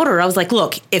the promoter, I was like,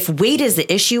 look, if weight is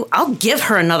the issue, I'll give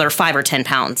her another 5 or 10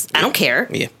 pounds. I don't care.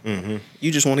 Yeah.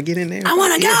 You just want to get in there? I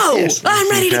want to go. Yes. I'm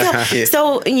ready to go. Yeah.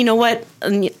 So, you know what?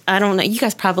 I don't know. You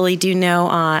guys probably do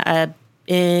know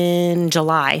in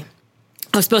July,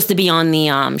 I was supposed to be on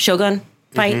the Shogun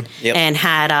fight Yep. and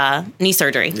had knee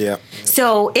surgery. Yeah.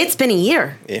 So it's been a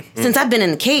year since I've been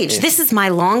in the cage. This is my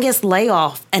longest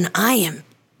layoff, and I am,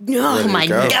 oh my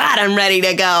go. God, I'm ready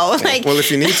to go. Like, Well,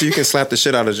 if you need to, you can slap the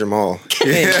shit out of Jamal.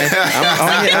 Hey,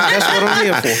 that's what I'm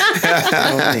here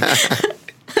for.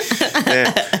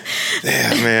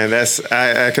 Yeah, man,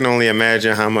 I can only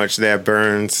imagine how much that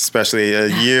burns, especially a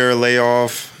year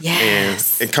layoff.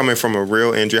 Yes. And coming from a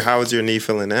real injury. How is your knee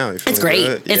feeling now? You it's feeling great.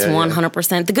 good? It's Yeah,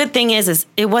 100%. The good thing is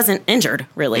it wasn't injured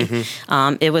really.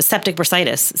 It was septic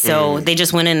bursitis. So they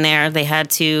just went in there. They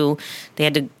had to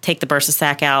take the bursa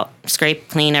sac out, scrape,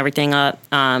 clean everything up.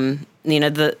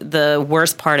 The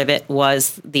worst part of it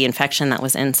was the infection that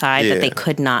was inside that they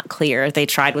could not clear. They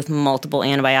tried with multiple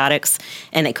antibiotics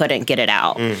and they couldn't get it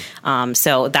out.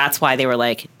 So that's why they were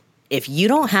like, if you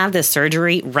don't have this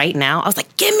surgery right now, I was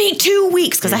like, give me 2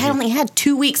 weeks, because I had only had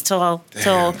 2 weeks till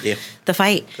the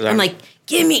fight. I'm like,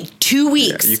 give me 2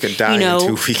 weeks. you could die in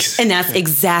 2 weeks. And that's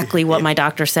exactly what my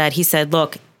doctor said. He said,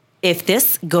 look, if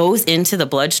this goes into the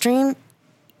bloodstream,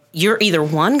 you're either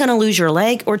one, going to lose your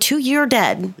leg, or two, you're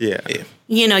dead. Yeah.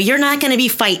 You're not going to be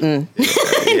fighting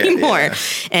anymore. Yeah.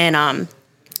 And,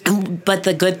 but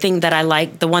the good thing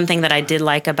that the one thing that I did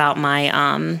like about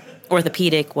my,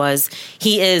 orthopedic was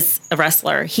he is a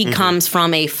wrestler. He comes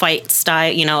from a fight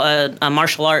style, a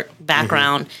martial art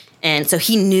background. And so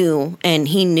he knew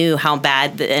how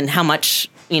bad and how much,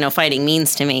 fighting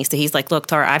means to me. So he's like, look,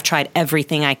 Tara, I've tried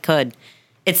everything I could.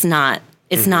 It's not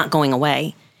going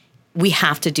away. We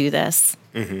have to do this.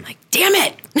 I'm like, damn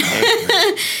it.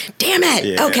 Damn it.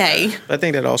 Yeah. Okay. I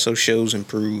think that also shows and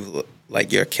proves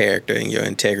like your character and your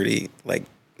integrity, like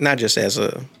not just as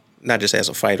a not just as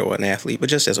a fighter or an athlete, but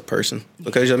just as a person.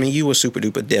 Because I mean, you were super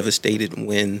duper devastated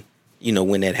when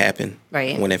that happened,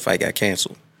 right? When that fight got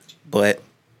canceled, but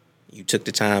you took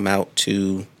the time out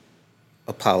to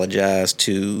apologize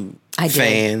to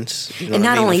fans. You know and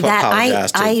not only that,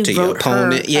 I to wrote your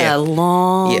opponent. her a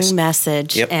long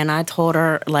message, Yep. and I told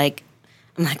her, like,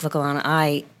 I'm like, look,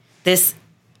 Alana, this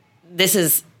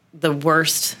is the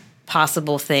worst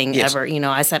possible thing ever. You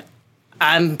know, I said,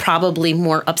 I'm probably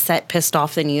more upset, pissed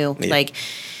off than you. Yeah. Like,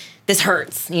 this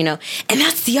hurts, you know? And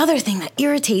that's the other thing that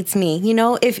irritates me. You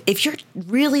know, if you're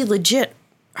really legit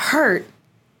hurt,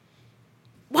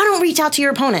 why don't reach out to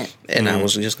your opponent? And I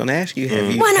was just going to ask you,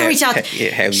 Why not reach out?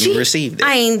 Have you received it?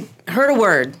 I ain't heard a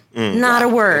word. Not a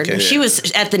word. Okay. She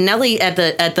was at the Nelly at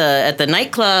the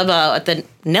nightclub at the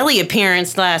Nelly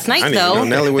appearance last night. I didn't even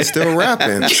know Nelly was still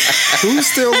rapping. Who's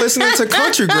still listening to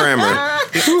country grammar?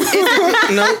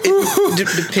 No, it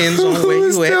depends on where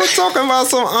Who's you still at. talking about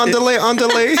some underlay,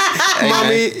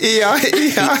 mommy,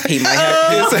 He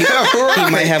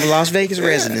might have Las Vegas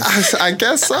residence. I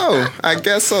guess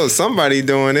so. Somebody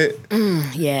doing it.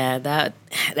 Yeah,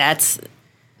 that's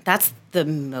the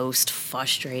most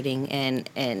frustrating and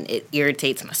it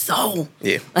irritates my soul.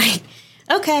 Yeah. Like,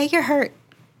 okay, you're hurt.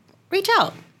 Reach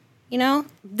out. You know,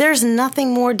 there's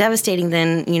nothing more devastating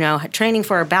than, you know, training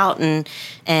for a bout and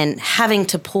having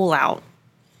to pull out.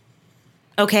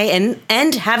 Okay,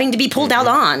 and having to be pulled out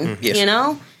on, Yes. you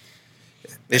know?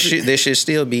 There should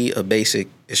still be a basic.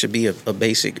 It should be a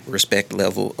basic respect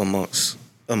level amongst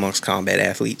combat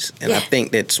athletes, and I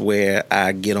think that's where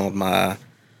I get on my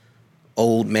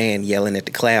old man yelling at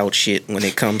the cloud shit when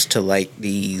it comes to like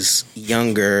these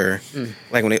younger,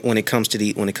 like when it comes to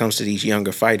these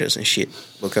younger fighters and shit.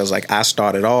 Because like I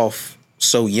started off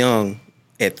so young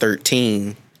at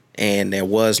 13, and there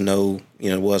was no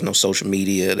social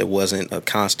media. There wasn't a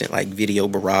constant like video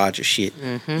barrage of shit.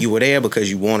 You were there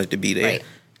because you wanted to be there. Right.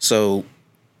 So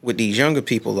with these younger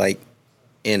people, like,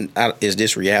 is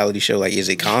this reality show, like, is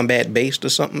it combat based or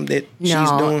something that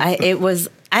she's doing?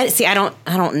 I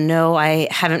don't know. I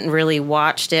haven't really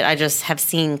watched it. I just have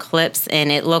seen clips,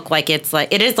 and it looked like it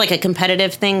is like a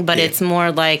competitive thing, but it's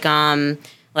more like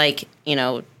you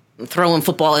know, throwing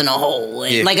football in a hole,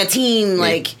 like a team,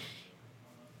 like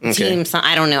team.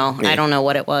 I don't know. I don't know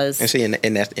what it was. And see, and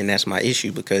that's my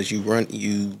issue, because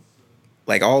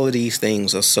like all of these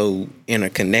things are so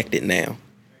interconnected now,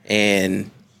 and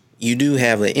you do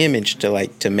have an image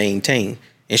to maintain.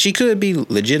 And she could be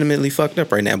legitimately fucked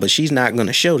up right now, but she's not going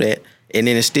to show that. And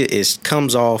then it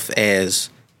comes off as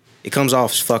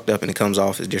fucked up, and it comes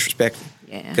off as disrespectful.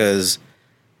 Yeah. Because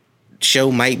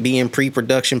show might be in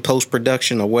pre-production,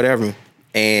 post-production, or whatever,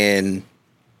 and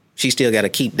she still got to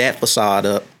keep that facade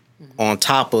up on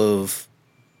top of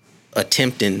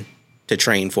attempting to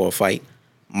train for a fight.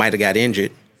 Might have got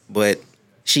injured, but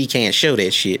she can't show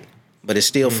that shit. But it's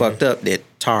still fucked up that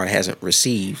Tara hasn't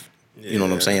received, you know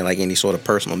what I'm saying, like any sort of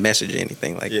personal message or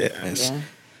anything like that.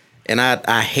 And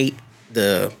I hate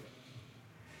the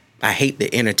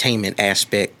entertainment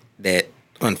aspect that,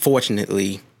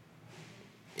 unfortunately,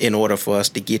 in order for us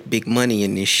to get big money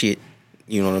in this shit,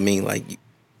 you know what I mean, like,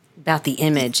 about the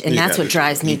image, and that's what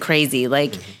drives me crazy.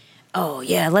 Like, oh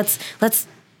yeah, let's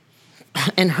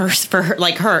and let's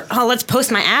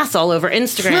post my ass all over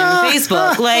Instagram and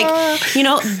Facebook. Like, you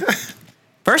know,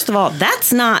 first of all,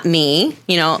 that's not me,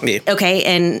 you know. Yeah. Okay,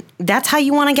 and that's how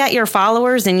you want to get your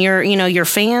followers and your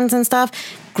fans and stuff.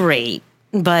 Great,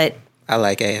 but I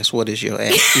like ass. What is your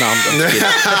ass? No, I'm just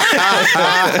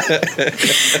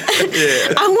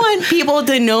kidding. I want people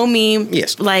to know me.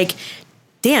 Yes. Like,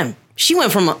 damn, she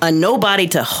went from a nobody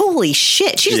to holy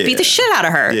shit. She just beat the shit out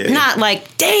of her. Yeah. Not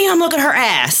like, damn, look at her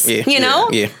ass. Yeah. You know?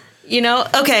 Yeah. You know?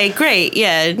 Okay, great.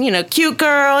 Yeah. You know, cute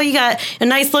girl. You got a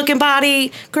nice looking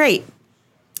body. Great.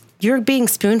 You're being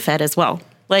spoon fed as well.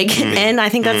 Like, and I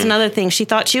think that's another thing. She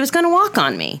thought she was going to walk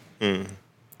on me.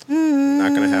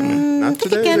 Not gonna happen. Not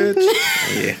today,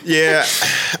 bitch. Yeah,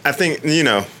 I think, you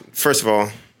know, first of all,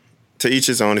 to each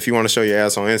his own. If you want to show your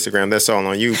ass on Instagram, that's all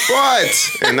on you.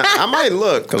 But, and I might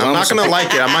look. I'm not going to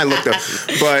like it. I might look though.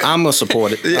 But I'm going to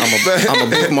support it. I'm a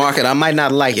bookmark it. I might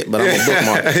not like it, but I'm a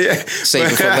bookmark it.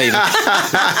 Save it for later.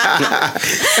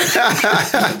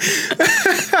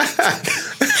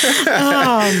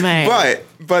 Oh, man.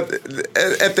 But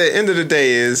at the end of the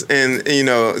day is, and, you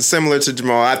know, similar to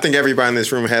Jamal, I think everybody in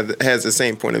this room has the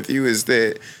same point of view, is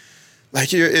that, like,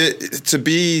 to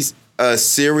be a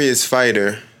serious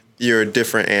fighter, you're a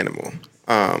different animal.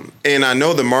 And I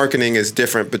know the marketing is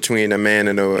different between a man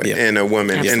and a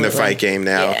woman in the Absolutely. fight game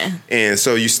now. Yeah. And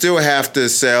so you still have to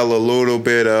sell a little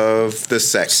bit of the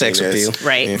Sex sexiness. appeal.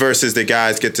 Right. Versus the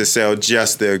guys get to sell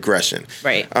just the aggression.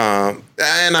 Right. And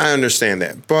I understand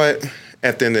that. But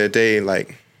at the end of the day,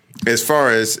 like, as far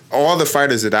as all the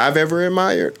fighters that I've ever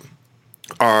admired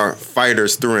are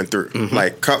fighters through and through,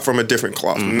 like cut from a different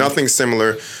cloth. Nothing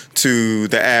similar to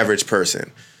the average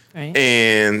person. Right.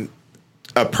 And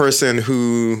a person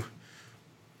who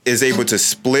is able to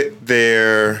split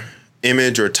their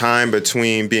image or time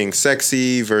between being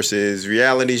sexy versus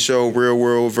reality show, real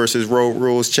world versus road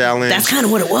rules challenge. That's kind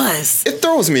of what it was. It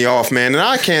throws me off, man. And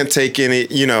I can't take any,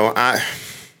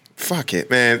 fuck it,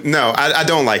 man. No, I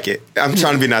don't like it. I'm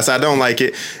trying to be nice. I don't like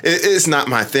it. It's not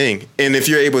my thing. And if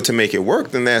you're able to make it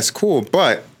work, then that's cool.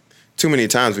 But too many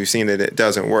times we've seen that it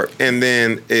doesn't work. And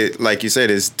then it, like you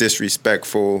said, is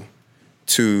disrespectful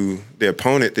to the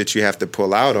opponent that you have to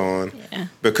pull out on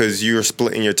because you're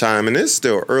splitting your time. And it's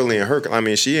still early in her. I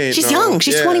mean, she's young.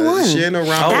 She's 21. She ain't no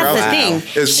round. That's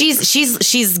the thing.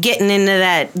 She's getting into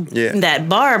that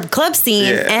bar club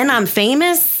scene, and I'm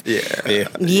famous.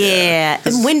 Yeah.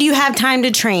 And when do you have time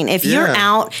to train? If you're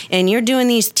out and you're doing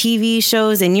these TV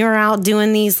shows and you're out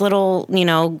doing these little,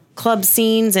 club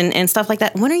scenes and stuff like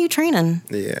that, when are you training?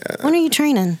 Yeah. When are you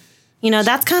training?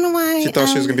 That's kind of why. She thought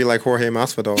she was going to be like Jorge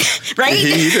Masvidal. Right?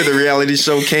 He did the reality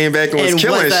show, came back and was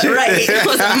killing shit. Right. It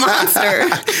was a monster.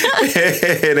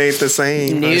 It ain't the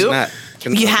same. Nope. It's not.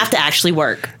 You have to actually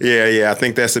work. Yeah. I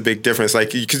think that's a big difference.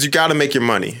 Like, because you got to make your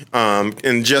money.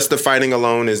 And just the fighting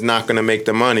alone is not going to make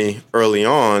the money early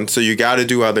on. So you got to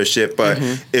do other shit. But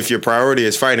if your priority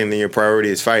is fighting, then your priority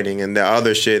is fighting. And the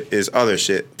other shit is other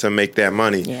shit to make that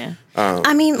money. Yeah.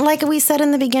 I mean, like we said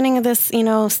in the beginning of this,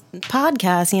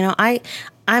 podcast,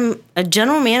 I'm a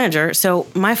general manager, so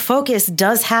my focus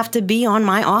does have to be on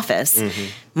my office.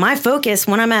 My focus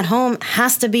when I'm at home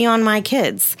has to be on my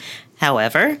kids.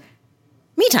 However,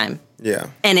 me time. Yeah.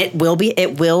 And I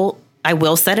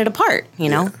will set it apart,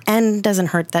 and it doesn't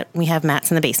hurt that we have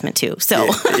mats in the basement too. So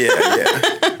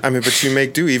Yeah. I mean, but you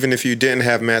make do. Even if you didn't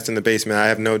have mats in the basement, I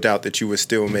have no doubt that you would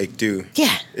still make do.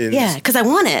 Yeah. Because I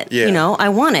want it. Yeah. I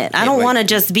want it. I don't want to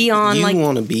just be on You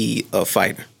want to be a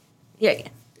fighter. Yeah,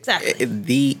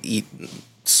 exactly.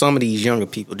 Some of these younger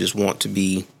people just want to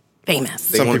be Famous.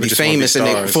 They Some want to people be just wanna be famous,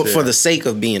 and stars, for the sake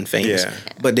of being famous. Yeah.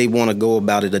 But they want to go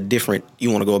about it a different.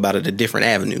 You want to go about it a different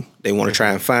avenue. They want to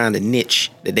try and find a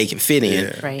niche that they can fit in.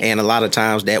 Yeah. Right. And a lot of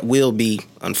times that will be,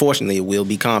 unfortunately, it will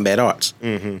be combat arts.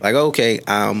 Like, okay,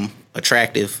 I'm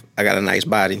attractive. I got a nice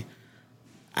body.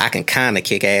 I can kind of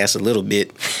kick ass a little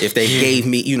bit if they gave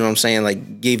me, you know what I'm saying,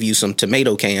 like give you some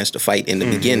tomato cans to fight in the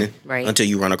beginning, Right. until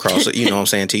you run across,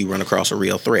 until you run across a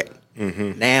real threat.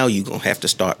 Now you're gonna have to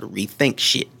start to rethink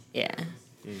shit. Yeah.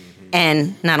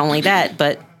 And not only that,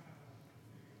 but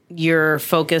you're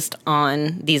focused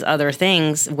on these other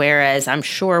things. Whereas I'm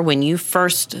sure when you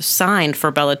first signed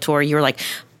for Bellator, you were like,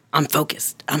 I'm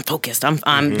focused. I'm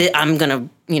gonna,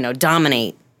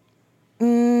 dominate.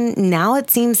 Now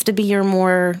it seems to be you're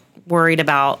more worried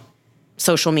about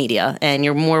social media and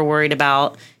you're more worried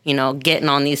about, getting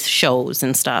on these shows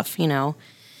and stuff,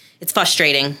 It's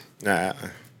frustrating. Nah,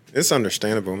 it's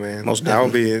understandable, man. Most That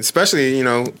would be, especially,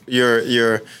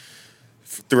 you're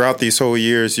throughout these whole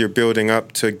years, you're building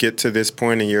up to get to this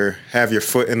point, and you have your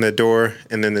foot in the door,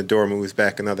 and then the door moves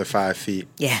back another 5 feet.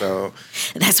 Yeah. So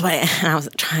That's why I was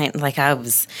I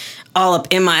was all up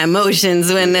in my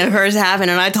emotions when it first happened.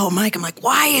 And I told Mike, I'm like,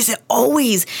 why is it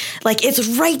always it's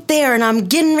right there and I'm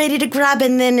getting ready to grab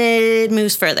and then it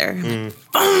moves further.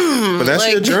 but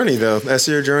that's your journey, though. That's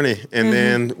your journey. And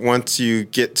then once you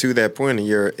get to that point and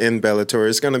you're in Bellator,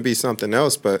 it's going to be something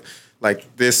else. But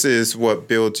this is what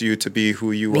builds you to be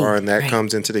who you are, and that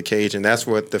comes into the cage, and that's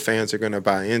what the fans are going to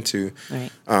buy into.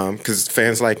 Right. Because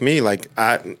fans like me,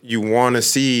 you want to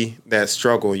see that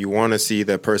struggle. You want to see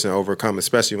that person overcome,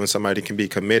 especially when somebody can be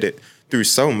committed through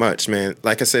so much, man.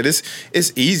 Like I said,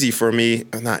 it's easy for me.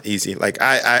 Not easy.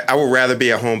 I would rather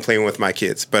be at home playing with my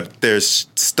kids, but there's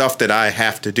stuff that I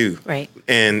have to do. Right.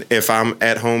 And if I'm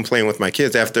at home playing with my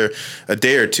kids, after a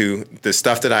day or two, the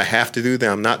stuff that I have to do that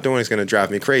I'm not doing is going to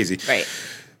drive me crazy. Right.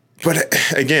 But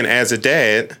again, as a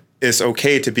dad, it's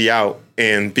okay to be out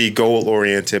and be goal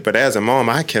oriented. But as a mom,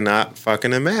 I cannot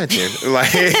fucking imagine.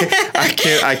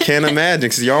 I can't imagine,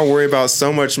 because y'all worry about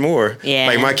so much more.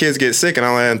 Yeah. My kids get sick and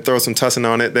I'll throw some tussin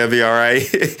on it. That'll be all right.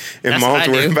 And mom's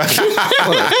worried about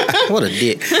What a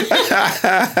dick.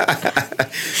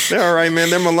 They're all right, man.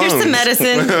 They're Malone. Here's some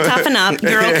medicine. Toughen up.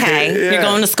 You're okay. Yeah. You're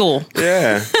going to school.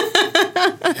 Yeah.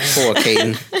 Poor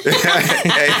Caden. I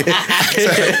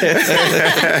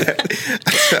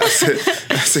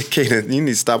said, Kaden, you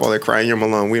need to stop all that crying. You're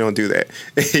Malone. We don't do that.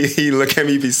 He looked at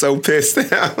me, be so pissed.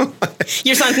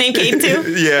 Your son's named Caden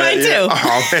too? Yeah. Mine too.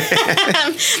 Oh,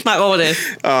 man. My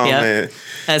oldest. Oh, man.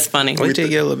 That's funny. Wait till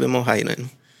you get a little bit more height then.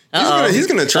 He's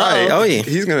gonna try it. Oh, yeah.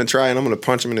 He's gonna try it, and I'm gonna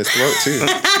punch him in his throat too.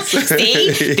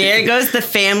 See, there goes the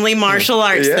family martial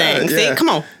arts thing. See, come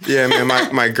on. Yeah, man.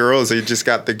 My girls, they just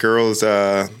got the girls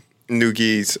new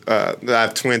geese. I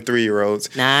have twin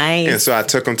 3-year-olds. Nice. And so I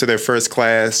took them to their first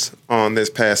class on this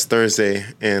past Thursday,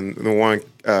 and the one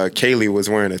Kaylee was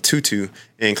wearing a tutu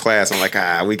in class. I'm like,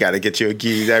 we got to get you a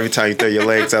gi. Every time you throw your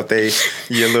legs up,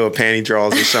 your little panty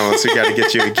draws are showing, so we got to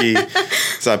get you a gi.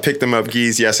 So I picked them up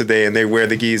gis yesterday, and they wear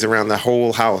the gis around the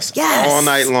whole house all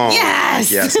night long. Yes,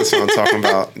 that's what I'm talking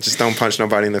about. Just don't punch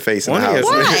nobody in the face in the house.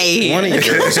 Why? One of your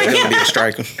girls is going to be a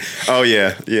striker. Oh,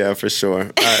 yeah, for sure.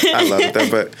 I love it, though.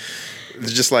 But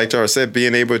just like Tara said,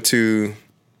 being able to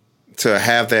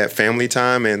have that family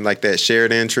time and like that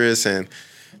shared interest and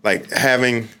like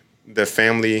having the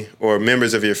family or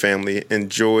members of your family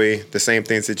enjoy the same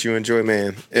things that you enjoy,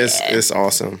 man, it's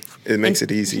awesome. It makes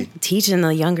it easy. Teaching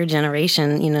the younger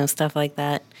generation, stuff like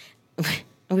that.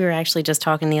 We were actually just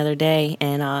talking the other day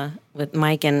and with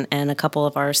Mike and a couple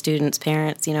of our students'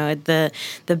 parents, the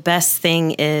best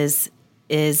thing is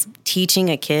teaching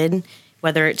a kid,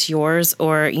 whether it's yours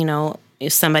or,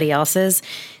 somebody else's,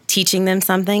 teaching them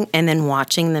something and then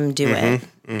watching them do it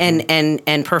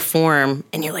and perform.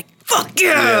 And you're like, fuck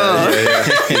yeah.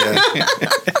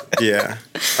 Yeah.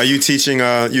 Are you teaching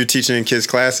in kids'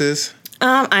 classes?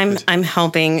 I'm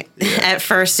helping. Yeah. At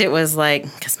first it was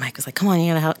like, because Mike was like, come on,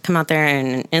 you gotta come out there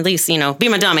and at least, be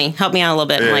my dummy. Help me out a little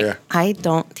bit. I'm like, I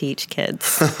don't teach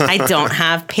kids. I don't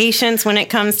have patience when it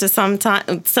comes to some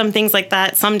things like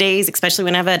that. Some days, especially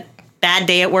when I have a bad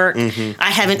day at work, I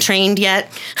haven't trained yet.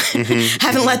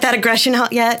 Haven't let that aggression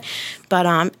out yet.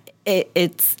 But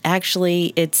it's I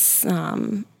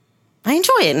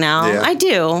enjoy it now. Yeah. I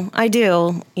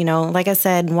do. Like I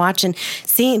said,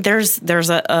 seeing there's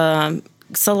a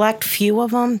select few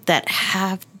of them that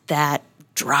have that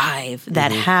drive,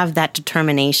 that have that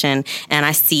determination, and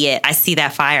I see it. I see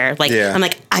that fire. Like I'm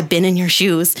like, I've been in your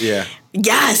shoes. Yeah.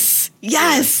 Yes.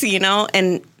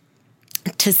 And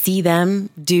to see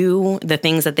them do the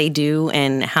things that they do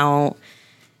and how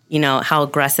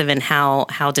aggressive and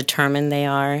how determined they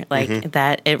are, like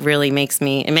that, it really makes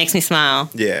me smile.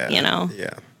 Yeah.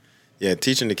 Yeah.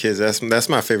 Teaching the kids, that's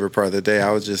my favorite part of the day. I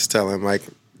was just telling Mike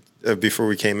before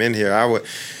we came in here,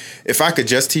 if I could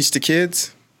just teach the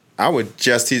kids, I would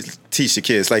just teach the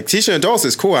kids. Like teaching adults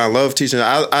is cool. I love teaching.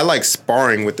 I like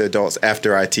sparring with the adults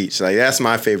after I teach. Like that's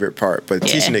my favorite part. But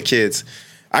teaching the kids,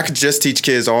 I could just teach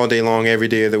kids all day long, every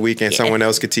day of the week, and someone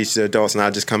else could teach the adults, and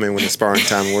I'd just come in when it's sparring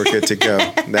time and we're good to go.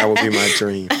 That would be my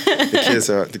dream.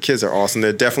 The kids are awesome.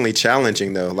 They're definitely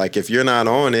challenging though. Like if you're not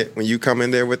on it when you come in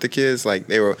there with the kids, like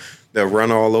they'll run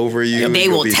all over you. They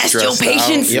will test your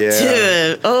patience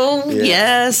too. Oh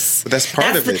yes, but that's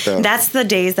part of it though. That's the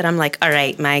days that I'm like, all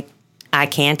right, Mike, I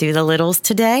can't do the littles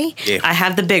today. Yeah. I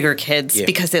have the bigger kids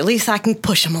because at least I can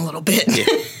push them a little bit. Yeah.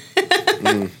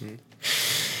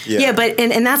 Yeah, but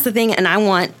and that's the thing, and I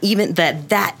want even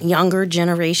that younger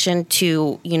generation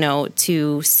to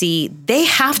see they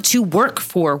have to work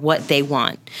for what they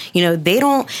want. I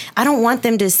don't want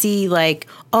them to see like,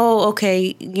 oh,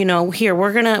 okay, here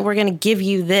we're gonna give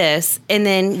you this, and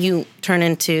then you turn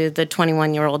into the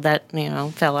 21-year-old that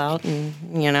fell out, and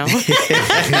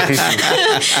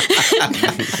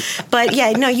But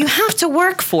yeah, no, you have to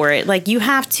work for it. Like you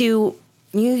have to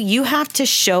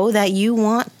show that you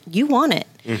want it.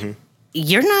 Mm-hmm.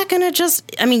 You're not going to just,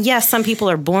 yes, some people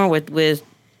are born with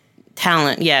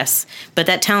talent, yes, but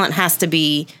that talent has to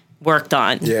be worked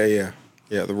on. Yeah,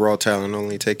 the raw talent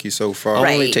only take you so far.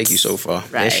 Right. Only take you so far.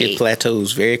 Right. That shit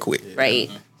plateaus very quick.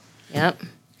 Right. Yep.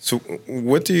 So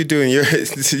what do you do? And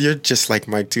you're just like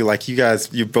Mike too. Like you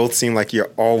guys, you both seem like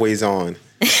you're always on.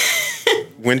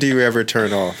 When do you ever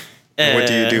turn off? What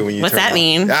do you do when you what's turn that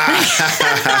mean?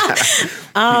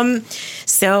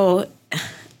 So...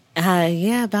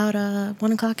 about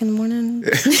 1 o'clock in the morning.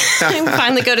 I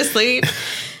finally go to sleep.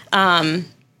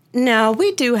 No,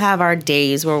 we do have our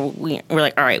days where we're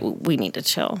like, all right, we need to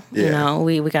chill. Yeah.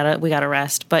 We gotta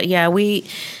rest. But yeah, we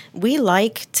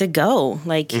like to go.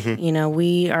 Like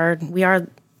we are the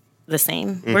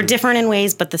same. Mm-hmm. We're different in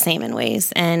ways, but the same in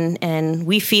ways. And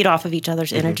we feed off of each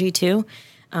other's energy too.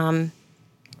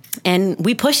 And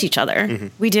we push each other. Mm-hmm.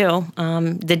 We do.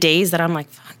 The days that I'm like,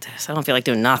 fuck this, I don't feel like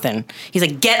doing nothing. He's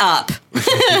like, get up.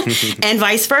 And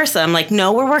vice versa. I'm like,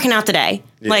 no, we're working out today.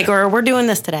 Yeah. Like, or we're doing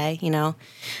this today,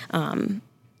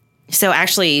 So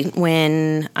actually,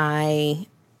 when I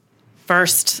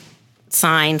first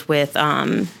signed with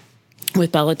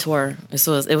Bellator,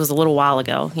 it was a little while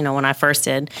ago. You know, when I first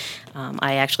did,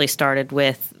 I actually started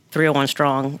with 301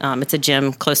 Strong. It's a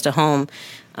gym close to home,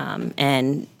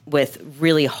 and with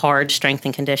really hard strength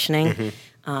and conditioning.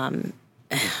 The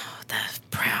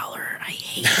Prowler, I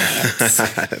hate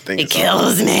it. It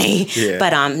kills me. Yeah.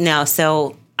 But no,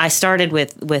 so I started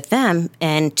with them,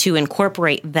 and to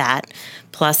incorporate that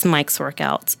plus Mike's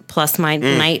workouts, plus my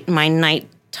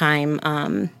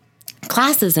nighttime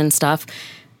classes and stuff.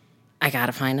 I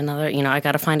gotta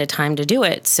find a time to do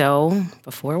it. So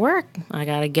before work, I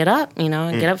gotta get up. Get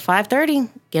up 5:30,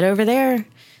 get over there.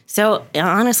 So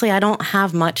honestly, I don't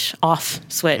have much off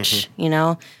switch.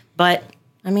 But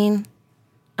I mean,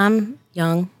 I'm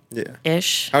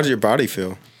young-ish. How does your body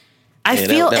feel? I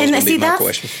feel, and see,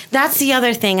 that's the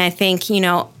other thing. I think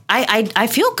I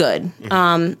feel good.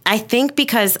 I think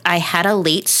because I had a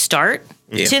late start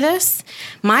to this,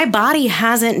 my body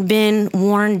hasn't been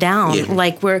worn down.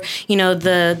 Like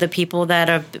the people that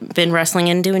have been wrestling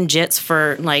and doing jits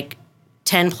for like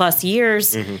 10 plus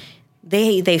years.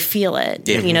 They feel it.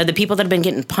 The people that have been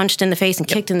getting punched in the face and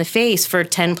kicked in the face for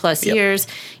 10 plus years,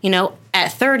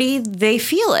 at 30, they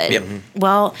feel it.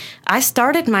 Well, I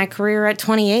started my career at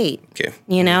 28.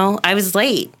 I was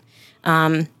late.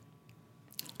 I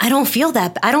don't feel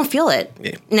that. I don't feel it.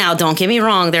 Now, don't get me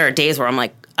wrong. There are days where I'm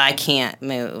like, I can't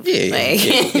move. You're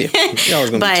always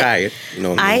going to be tired.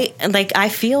 I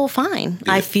feel fine.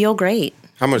 I feel great.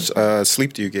 How much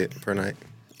sleep do you get per night?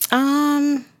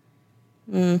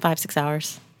 5-6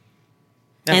 hours.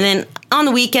 And then on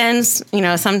the weekends,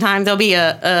 sometimes there'll be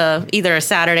either a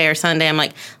Saturday or Sunday. I'm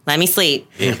like, let me sleep.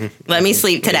 Let me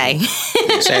sleep today.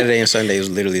 Saturday and Sunday is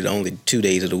literally the only 2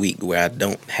 days of the week where I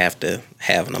don't have to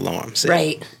have an alarm set.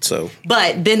 Right. So,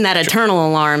 but then that eternal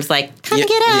alarm's like, time to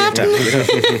get up. Time to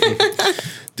get up.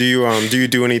 Do you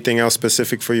do anything else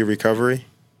specific for your recovery?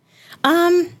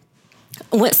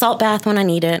 Wet salt bath when I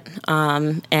need it.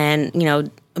 And a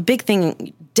big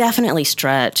thing. Definitely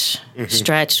stretch.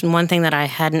 Stretch. One thing that I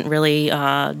hadn't really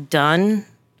done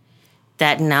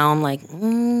that now I'm like,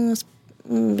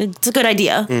 it's a good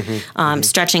idea.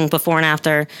 Stretching before and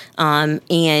after,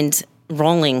 and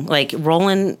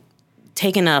rolling,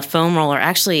 taking a foam roller.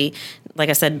 Actually, like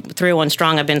I said, 301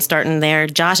 Strong, I've been starting there.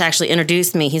 Josh actually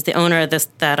introduced me. He's the owner of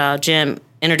that gym.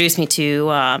 Introduced me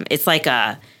to, it's like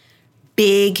a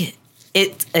big...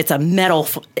 It's a metal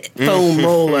foam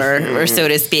roller, or so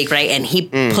to speak, right? And he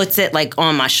puts it like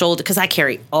on my shoulder because I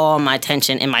carry all my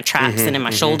tension in my traps and in my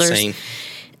shoulders. Same.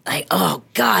 Like, oh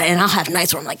God! And I'll have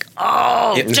nights where I'm like,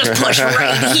 just push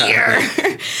right here.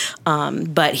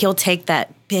 But he'll take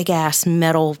that big ass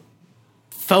metal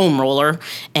foam roller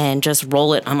and just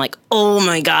roll it. I'm like, oh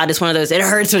my God! It's one of those. It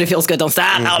hurts, but it feels good. Don't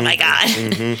stop. Oh my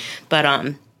God!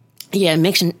 But yeah,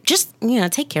 just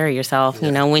take care of yourself.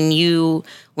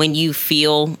 When you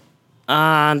feel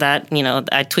that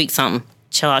I tweaked something,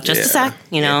 chill out just a sec.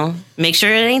 Make sure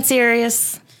it ain't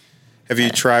serious. Have you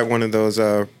tried one of those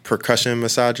percussion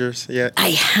massagers yet? I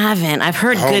haven't. I've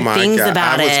heard good things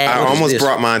about it. I almost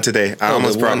brought mine today.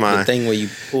 The thing where you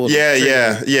pull.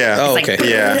 Yeah. Oh, okay.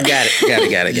 Yeah.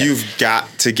 Got it. You've got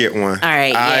to get one. All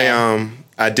right.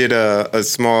 I did a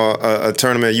small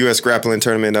tournament, U.S. grappling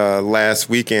tournament last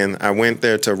weekend. I went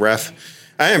there to ref.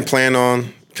 I didn't plan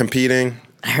on competing.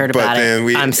 I heard about it. Then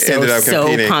we I'm ended up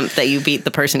competing. So pumped that you beat the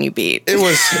person you beat. It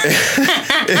was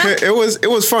it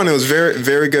was fun. It was very,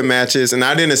 very good matches, and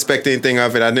I didn't expect anything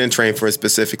of it. I didn't train for it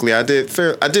specifically. I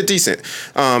did decent,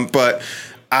 but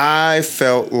I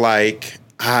felt like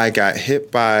I got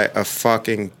hit by a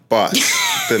fucking bus.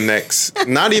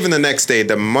 Not even the next day,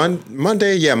 the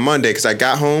Monday, because I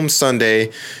got home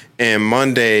Sunday, and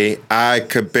Monday I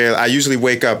usually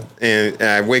wake up and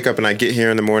I get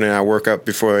here in the morning, I work out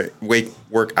before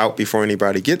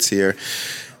anybody gets here.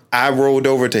 I rolled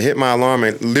over to hit my alarm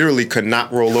and literally could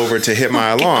not roll over to hit my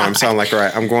alarm. So I'm like, all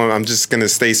right, I'm just going to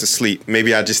stay asleep.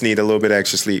 Maybe I just need a little bit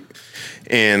extra sleep.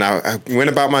 And I went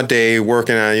about my day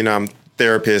working on, I'm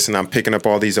therapist and I'm picking up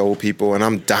all these old people and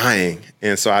I'm dying.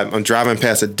 And so I'm driving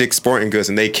past a Dick's Sporting Goods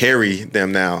and they carry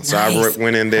them now. So nice. I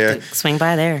went in there. Swing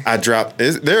by there. I dropped.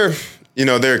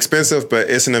 They're expensive, but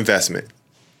it's an investment.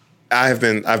 I've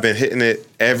been hitting it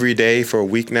every day for a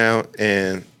week now,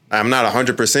 and I'm not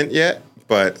 100% yet,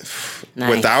 but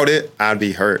without it, I'd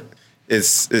be hurt.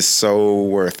 It's so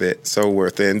worth it. So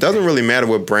worth it. And it doesn't really matter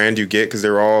what brand you get because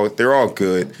they're all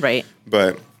good. Right.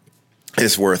 But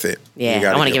it's worth it.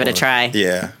 Yeah, I want to give it a try.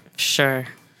 Yeah. Sure.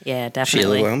 Yeah, Shit,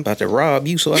 definitely. well, I'm about to rob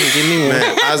you, so I can give me one.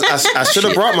 Man, I should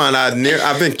have brought mine.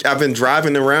 I've been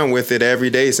driving around with it every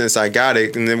day since I got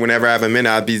it, and then whenever I have a minute,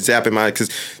 I'd be zapping because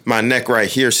my neck right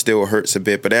here still hurts a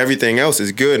bit, but everything else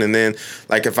is good. And then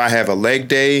like if I have a leg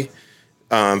day,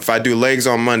 if I do legs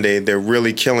on Monday, they're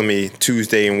really killing me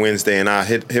Tuesday and Wednesday, and I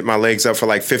hit my legs up for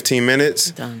like 15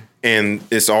 minutes, Done. and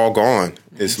it's all gone.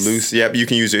 Nice. It's loose. Yep, you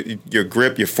can use your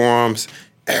grip, your forearms,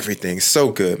 everything.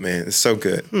 So good, man. It's so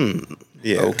good.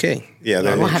 Yeah. Okay. Yeah,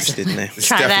 I'm interested in that. it's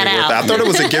Try that definitely worth it. out. I thought it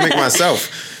was a gimmick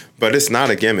myself, but it's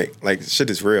not a gimmick. Like, shit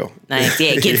is real. Nice.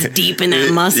 Yeah, it gets deep in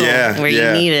that muscle where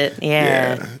you need it.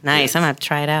 Yeah. Yeah. Nice. I'm going to have to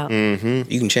try it out.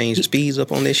 You can change the speeds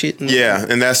up on that shit. Yeah,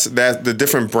 and that's the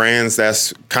different brands.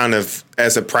 That's kind of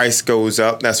as the price goes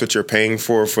up, that's what you're paying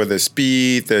for the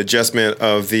speed, the adjustment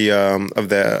of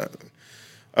the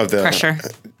Pressure.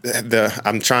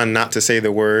 I'm trying not to say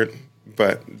the word,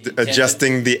 but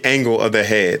adjusting the angle of the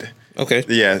head. Okay.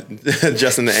 Yeah,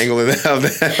 adjusting the angle of the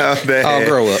head. I'll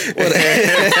grow up.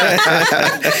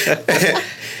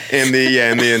 and the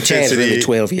Chad's intensity. really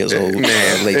 12 years old.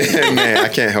 Man, I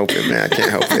can't help it, man. I can't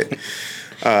help it.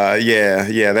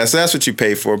 Yeah, that's what you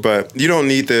pay for, but you don't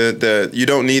need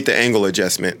the angle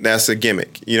adjustment. That's a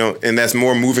gimmick, and that's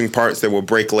more moving parts that will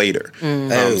break later.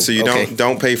 So you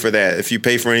don't pay for that. If you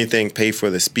pay for anything, pay for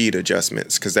the speed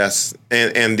adjustments because that's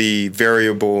and the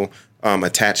variable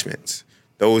attachments.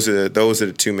 Those are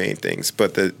the two main things.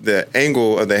 But the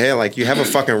angle of the head, like you have a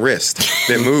fucking wrist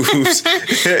that moves,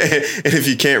 and if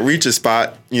you can't reach a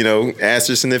spot, ask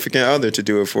your significant other to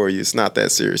do it for you. It's not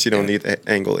that serious. You don't need the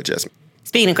angle adjustment.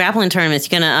 Speaking of grappling tournaments,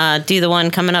 you gonna do the one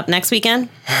coming up next weekend?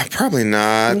 Probably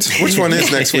not. Which one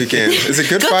is next weekend? Is it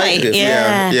Good Fight?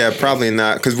 Yeah, probably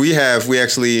not. Because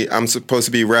I'm supposed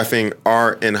to be reffing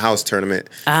our in-house tournament.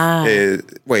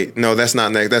 Wait, no, that's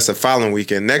not next. That's the following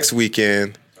weekend. Next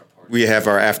weekend, we have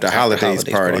our after holidays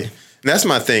party. And that's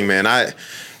my thing, man. I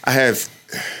have,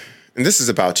 and this is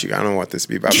about you. I don't want this to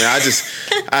be about me. I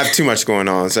have too much going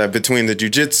on. So between the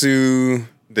jiu-jitsu,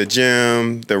 the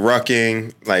gym, the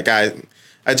rucking, like I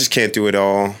just can't do it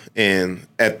all. And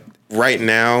right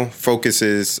now, focus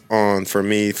is on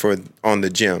the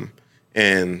gym,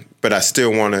 but I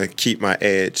still want to keep my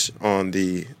edge on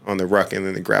the rucking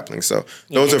and the grappling. So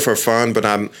those are for fun, but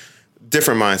I'm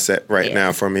different mindset right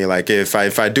now for me. Like if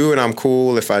I do it, I'm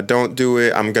cool. If I don't do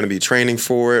it, I'm going to be training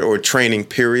for it or training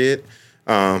period.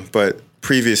 But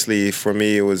previously for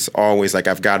me, it was always like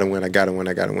I've got to win. I got to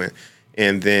win.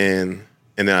 And then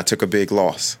I took a big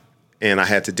loss. And I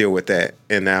had to deal with that.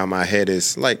 And now my head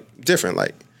is like different.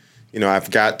 Like,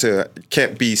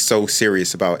 can't be so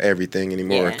serious about everything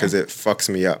anymore because it fucks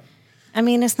me up. I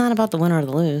mean, it's not about the win or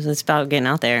the lose. It's about getting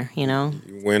out there, You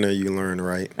win or you learn,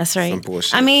 right? That's right. Some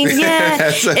bullshit. I mean, yeah,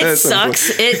 it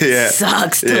sucks. It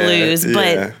sucks to lose,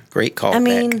 but great call. I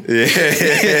mean, it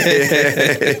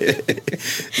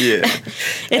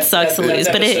sucks to lose,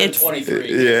 but it's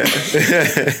 23.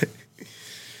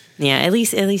 Yeah, at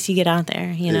least you get out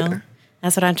there,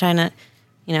 That's what I'm trying to,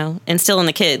 instill in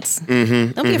the kids.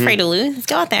 Don't be afraid to lose. Let's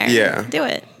go out there. Yeah. Do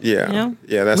it. Yeah.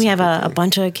 Yeah, we have a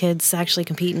bunch of kids actually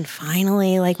competing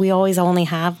finally. Like we always only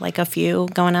have like a few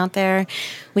going out there.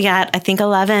 We got, I think,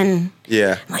 11.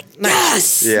 Yeah. I'm like,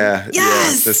 yes. Yeah. Yes.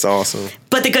 Yeah. That's awesome.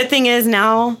 But the good thing is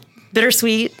now,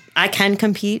 bittersweet, I can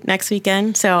compete next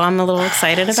weekend, so I'm a little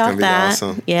excited about that.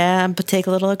 Awesome. Yeah, but take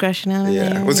a little aggression out of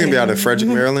there. Yeah. What's going to be out of Frederick,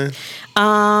 Maryland?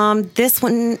 This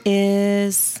one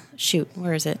is,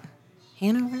 where is it?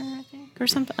 Hanover, I think, or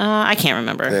something. I can't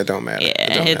remember. Yeah, it don't matter. Yeah, it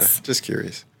don't matter. Just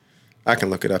curious. I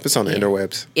can look it up. It's on the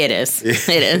interwebs. It is. It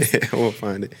is. Yeah, we'll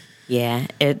find it. Yeah,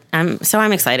 I'm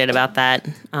excited about that.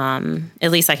 At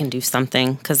least I can do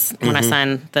something because when I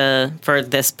signed for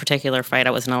this particular fight,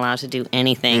 I wasn't allowed to do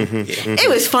anything. It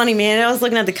was funny, man. I was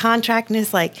looking at the contract and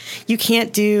it's like you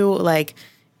can't do like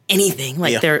anything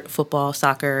like their football,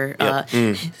 soccer.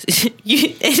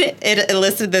 It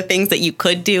listed the things that you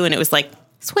could do, and it was like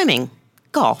swimming.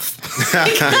 Golf.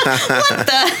 Like, what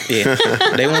the? Yeah,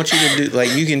 they want you to do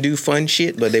like you can do fun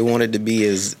shit, but they want it to be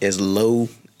as low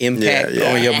impact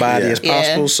on your body as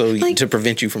possible, so to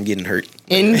prevent you from getting hurt,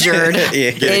 injured,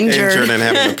 injured and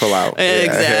having to pull out.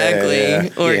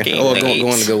 Exactly. Or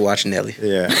going to go watch Nelly.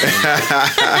 Yeah.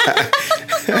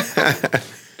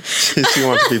 She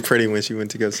wanted to be pretty when she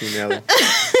went to go see Nelly.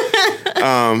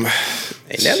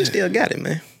 Hey, Nelly still got it,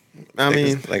 man. I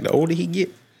mean, like the older he get.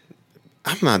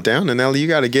 I'm not down to Nelly. You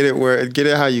got to get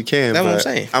it how you can. That's what I'm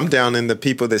saying. I'm down in the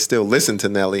people that still listen to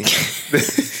Nelly.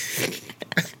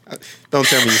 Don't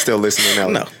tell me you still listen to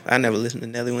Nelly. No, I never listened to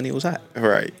Nelly when he was hot.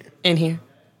 Right. in here.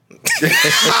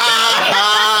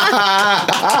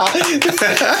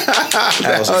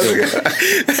 That was good.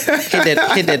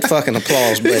 Hit that fucking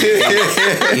applause button. You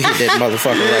hit that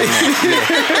motherfucker right now.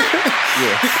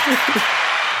 Yeah.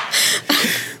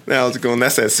 That was going.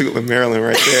 That's at Suitland, Maryland,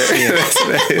 right there. Yeah.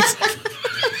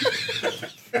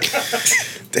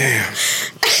 Damn.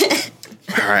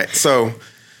 All right. So,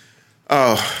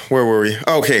 where were we?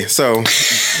 Okay. So,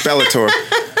 Bellator.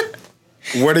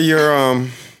 What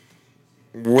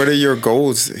are your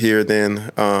goals here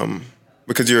then?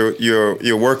 Because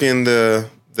you're working the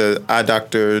eye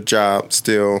doctor job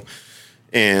still,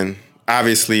 and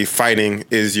obviously fighting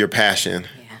is your passion.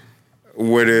 Yeah.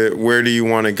 Where do you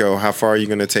want to go? How far are you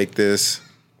going to take this?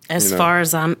 As far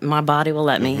as my body will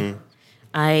let me.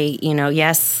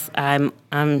 Yes, I'm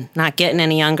not getting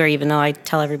any younger, even though I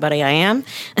tell everybody I am.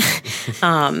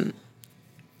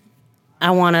 I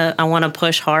wanna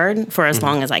push hard for as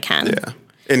long as I can. Yeah.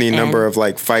 Any number of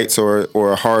like fights or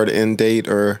a hard end date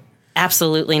or?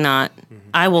 Absolutely not.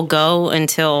 I will go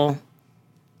until.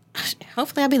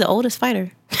 Hopefully, I'll be the oldest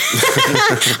fighter.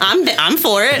 I'm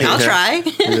for it. I'll try.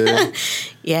 Yeah.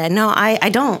 Yeah, no, I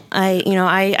don't.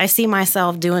 I see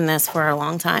myself doing this for a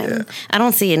long time. Yeah. I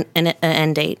don't see an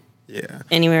end date. Yeah.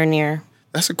 Anywhere near.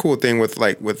 That's a cool thing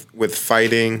with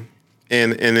fighting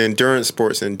and endurance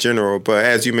sports in general. But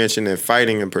as you mentioned, in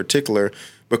fighting in particular,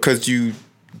 because you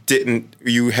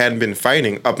hadn't been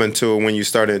fighting up until when you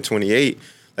started in 28.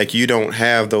 Like you don't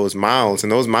have those miles,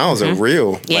 and those miles are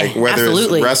real. Yeah, like whether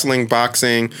absolutely. it's wrestling,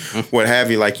 boxing, what have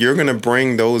you. Like you're gonna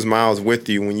bring those miles with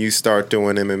you when you start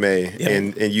doing MMA,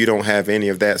 and you don't have any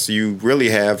of that. So you really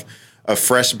have a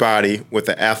fresh body with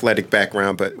an athletic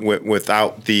background, but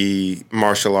without the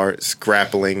martial arts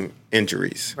grappling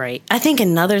injuries. Right. I think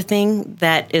another thing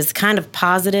that is kind of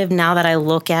positive now that I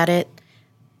look at it,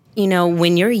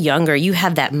 when you're younger, you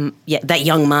have that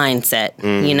young mindset.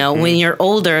 When you're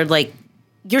older, like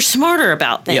you're smarter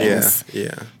about things.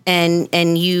 Yeah.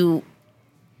 And you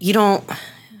don't.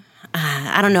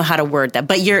 I don't know how to word that,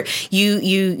 but you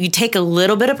take a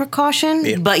little bit of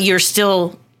precaution, but you're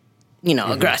still,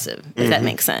 aggressive. If that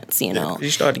makes sense, You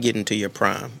start to get into your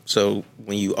prime. So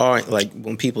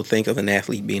when people think of an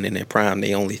athlete being in their prime,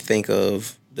 they only think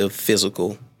of the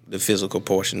physical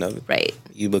portion of it. Right.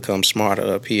 You become smarter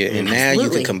up here, and now you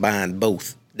can combine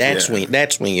both. That's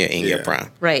when you're in your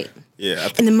prime. Right. Yeah.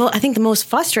 And I think the most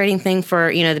frustrating thing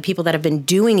for, the people that have been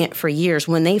doing it for years,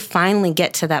 when they finally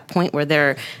get to that point where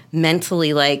they're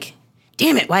mentally like,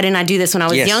 damn it, why didn't I do this when I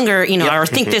was younger, or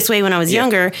think this way when I was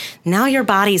younger? Now your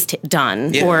body's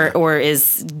done or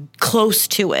is close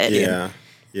to it. Yeah.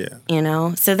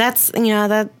 So that's,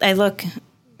 that I look,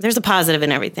 there's a positive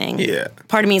in everything. Yeah.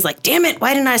 Part of me is like, damn it,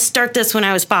 why didn't I start this when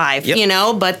I was 5?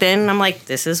 But then I'm like,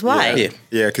 this is why.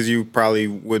 Yeah, because you probably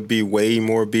would be way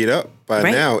more beat up by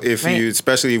now if you,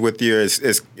 especially with your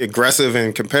as aggressive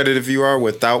and competitive you are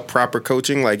without proper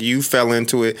coaching, like you fell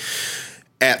into it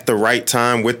at the right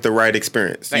time with the right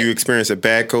experience. Right. You experienced a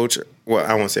bad coach. Well,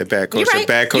 I won't say a bad coach, a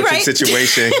bad coaching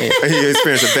situation. You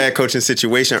experienced a bad coaching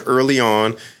situation early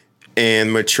on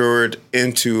and matured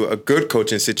into a good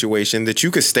coaching situation that you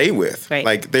could stay with. Right.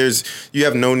 Like you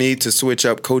have no need to switch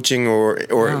up coaching or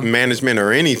management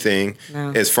or anything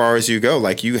as far as you go.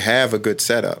 Like you have a good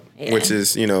setup, which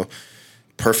is,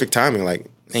 perfect timing. Like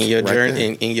and your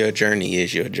journey and your journey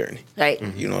is your journey. Right.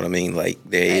 You know what I mean? Like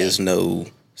there is no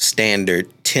standard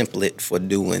template for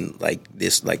doing like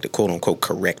this, like the quote unquote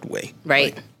correct way.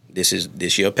 Right. Like,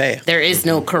 this your path. There is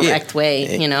no correct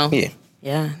way, Yeah.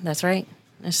 Yeah, that's right.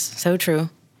 That's so true.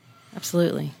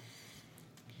 Absolutely.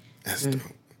 That's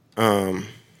dope.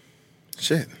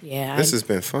 Shit. Yeah. This has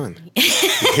been fun.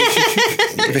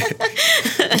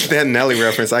 That Nelly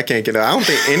reference, I can't get it. I don't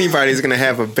think anybody's going to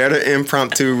have a better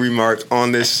impromptu remark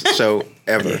on this show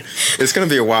ever. It's going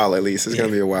to be a while at least. It's going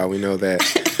to be a while. We know that.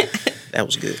 That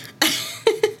was good.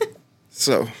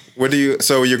 So,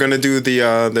 so you're going to do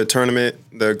the tournament,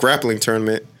 the grappling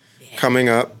tournament coming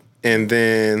up, and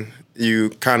then you're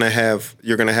going to have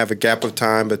a gap of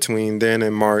time between then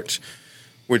and March,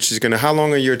 which is how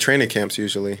long are your training camps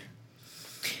usually?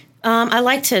 I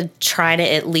like to try to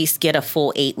at least get a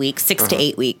full 8 weeks, 6 to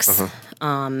 8 weeks.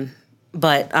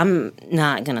 But I'm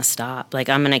not going to stop. Like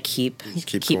I'm going to keep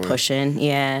pushing.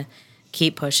 Yeah.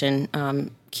 Keep pushing.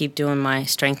 Keep doing my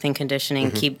strength and conditioning,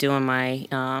 keep doing my,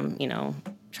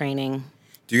 training.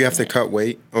 Do you have to cut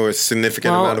weight or a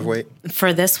significant amount of weight?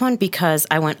 For this one, because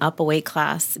I went up a weight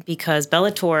class, because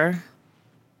Bellator,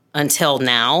 until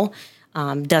now,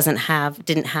 didn't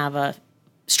have a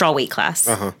straw weight class.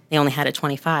 They only had a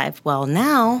 25. Well,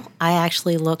 now I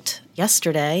actually looked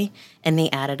yesterday and they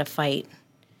added a fight.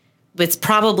 It's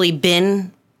probably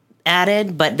been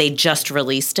added, but they just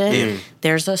released it.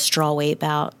 There's a straw weight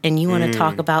bout, and you want to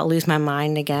talk about lose my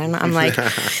mind again? I'm like,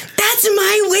 that's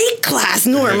my weight class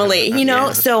normally, you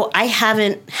know. So I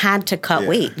haven't had to cut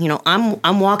weight. You know,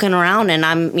 I'm walking around and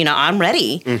I'm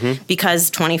ready because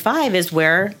 25 is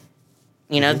where,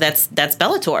 you know, that's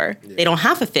Bellator. They don't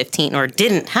have a 15 or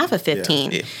didn't have a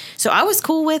 15. So I was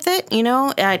cool with it. You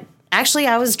know, I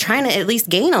was trying to at least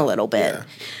gain a little bit.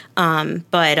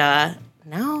 But now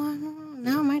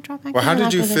I might drop back. Well, how down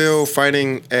did you after feel this.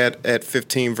 fighting at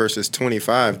 15 versus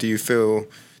 25?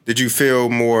 Did you feel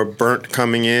more burnt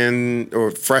coming in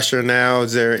or fresher now?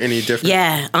 Is there any difference?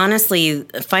 Yeah, honestly,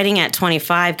 fighting at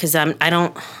 25 because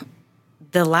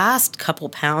the last couple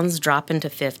pounds dropping to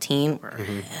 15 were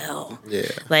hell. Yeah.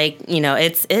 Like, you know,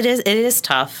 it is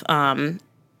tough.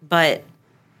 But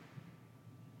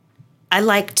I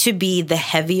like to be the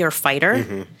heavier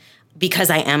fighter because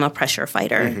I am a pressure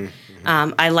fighter.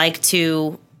 I like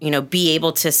to, you know, be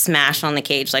able to smash on the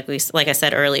cage like I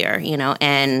said earlier, you know,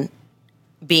 and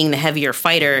being the heavier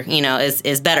fighter, you know,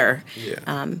 is better.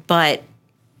 Yeah. But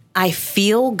I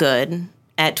feel good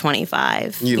at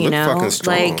 25. You look know? fucking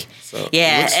strong. Like, so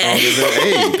yeah. You look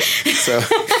stronger than age. So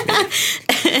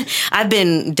I've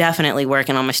been definitely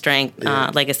working on my strength.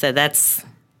 Like I said,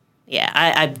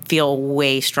 I feel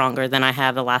way stronger than I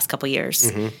have the last couple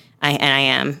years. I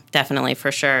am definitely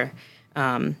for sure.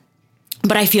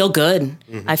 But I feel good.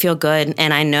 I feel good.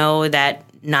 And I know that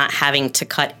not having to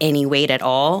cut any weight at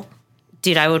all,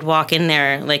 dude, I would walk in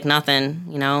there like nothing,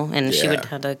 you know, and she would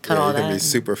have to cut all you're that. gonna be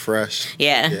super fresh.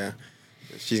 Yeah. Yeah.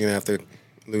 She's gonna have to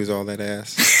lose all that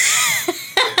ass.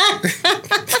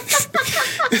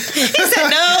 He said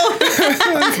no.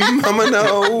 Mama,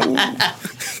 no.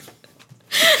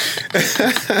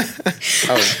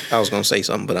 I was gonna say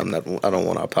something, but I'm not. I don't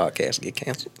want our podcast to get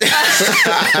canceled.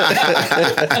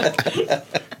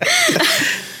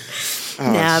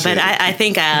 But I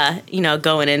think you know,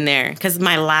 going in there because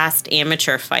my last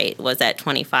amateur fight was at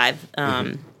 25,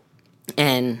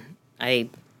 and I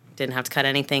didn't have to cut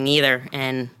anything either,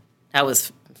 and that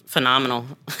was phenomenal.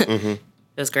 It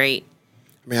was great.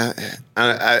 I mean,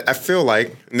 I feel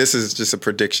like, and this is just a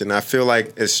prediction, I feel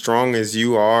like as strong as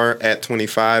you are at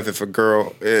 25,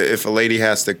 if a lady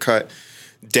has to cut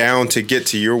down to get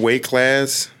to your weight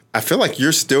class, I feel like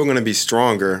you're still going to be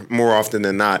stronger more often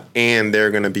than not, and they're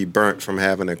going to be burnt from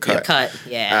having a cut. I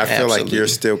feel like you're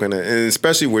still going to, and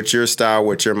especially with your style,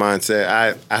 with your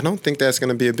mindset, I don't think that's going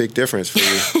to be a big difference for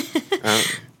you.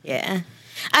 Yeah.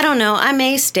 I don't know. I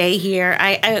may stay here.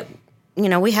 I you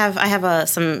know, I have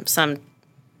some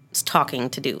talking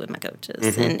to do with my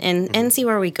coaches and see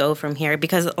where we go from here.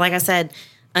 Because like I said,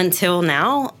 until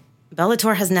now,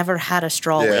 Bellator has never had a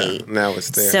straw weight. Now it's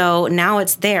there. So now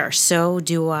it's there. So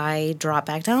do I drop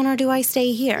back down or do I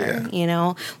stay here? You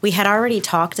know, we had already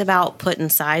talked about putting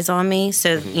size on me.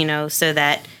 So, you know, so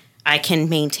that I can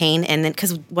maintain. And then,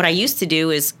 because what I used to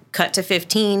do is cut to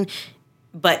 15,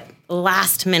 but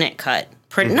last minute cut.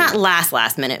 Not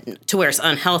last minute to where it's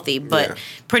unhealthy, but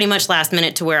pretty much last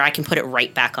minute to where I can put it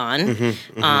right back on.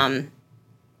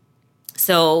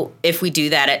 So if we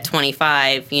do that at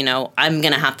 25, you know, I'm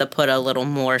going to have to put a little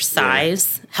more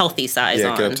size, healthy size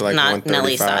on, get up to like not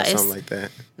Nelly size. Something like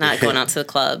that. Not going out to the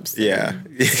clubs. Yeah.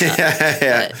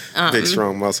 Big,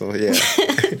 strong muscle, yeah.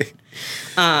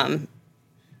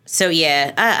 So,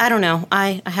 yeah, I don't know.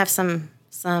 I have some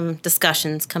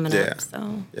discussions coming up.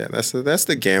 So yeah, that's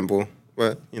the gamble.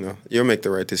 But, you know, you'll make the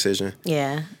right decision.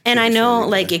 Yeah. And I know,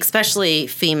 like, especially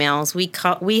females, we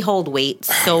hold weight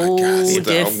so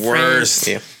different. The worst.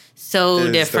 Yeah.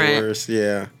 So different. The worst,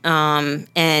 yeah.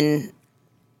 And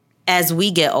as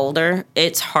we get older,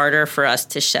 it's harder for us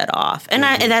to shut off. And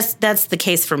that's the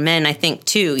case for men, I think,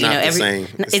 too. You know, it's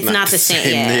not the same.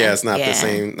 Yeah, it's not the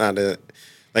same.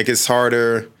 Like, it's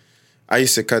harder. I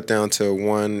used to cut down to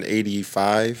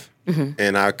 185,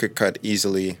 and I could cut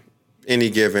easily.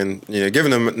 Given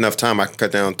them enough time, I can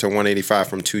cut down to 185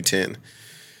 from 210.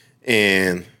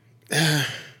 And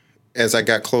as I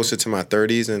got closer to my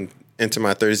 30s and into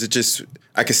my 30s,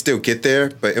 I could still get there,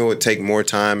 but it would take more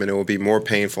time and it would be more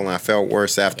painful, and I felt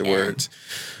worse afterwards.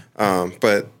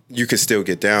 But you could still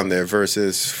get down there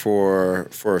versus for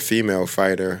a female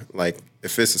fighter, like,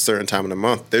 if it's a certain time of the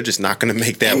month, they're just not going to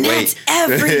make that weight.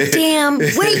 That's every damn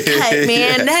weight cut,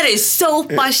 man. That is so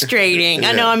frustrating.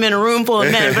 I know I'm in a room full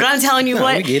of men, but I'm telling you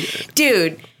what,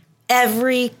 dude,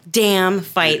 every damn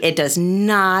fight, it does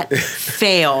not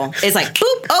fail. It's like,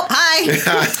 boop, oh,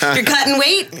 hi. You're cutting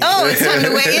weight? Oh, it's time to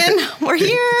weigh in? We're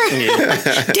here.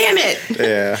 Damn it.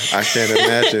 Yeah, I can't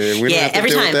imagine. We don't have to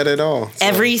deal with that at all. So.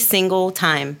 Every single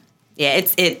time. Yeah,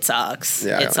 it sucks.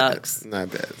 Yeah, it sucks.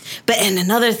 Not bad. But and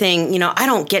another thing, I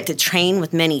don't get to train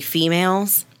with many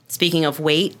females. Speaking of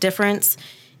weight difference,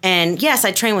 and yes,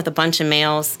 I train with a bunch of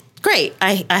males. Great.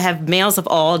 I have males of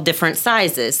all different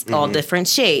sizes, all different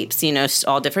shapes,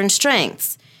 all different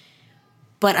strengths.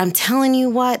 But I'm telling you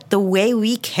what, the way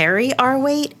we carry our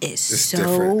weight is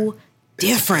so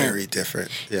different. Very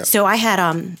different. Yeah. So I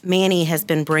had Manny has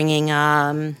been bringing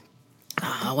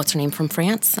what's her name from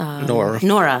France?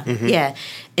 Nora. Yeah,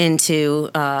 into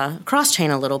cross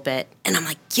train a little bit, and I'm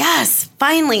like, yes,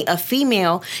 finally a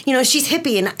female. She's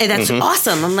hippie, and that's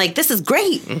awesome. I'm like, this is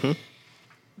great.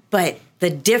 But the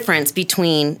difference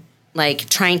between like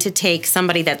trying to take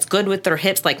somebody that's good with their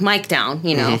hips, like Mike, down,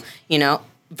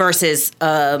 versus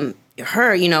her,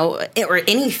 or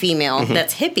any female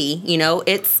that's hippie,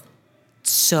 it's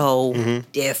so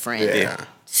different. Yeah.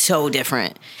 So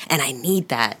different. And I need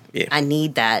that. Yeah. I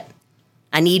need that.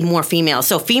 I need more females.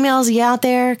 So females, you out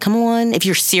there, come on. If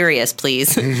you're serious,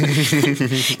 please.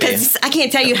 Because I can't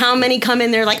tell you how many come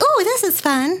in there like, oh, this is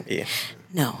fun. Yeah.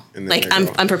 No. And then Like, they I'm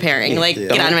go. preparing. Like, Yeah.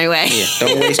 get out of my way. Yeah,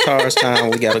 don't waste Tara's time.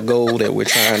 We got a goal that we're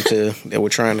trying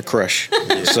to crush.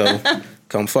 So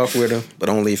come fuck with her, but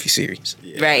only if you're serious.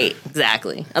 Right.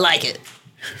 Exactly. I like it.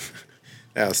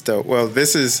 That was dope. Well,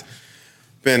 this has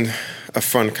been a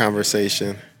fun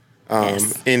conversation.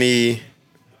 Yes. Any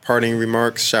parting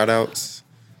remarks, shout outs,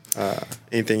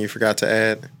 anything you forgot to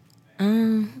add?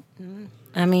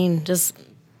 I mean, just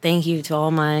thank you to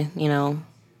all my,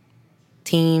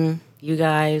 team, you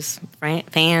guys,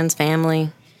 fans, family,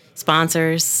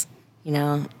 sponsors.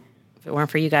 If it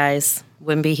weren't for you guys,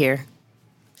 wouldn't be here.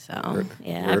 So,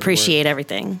 I appreciate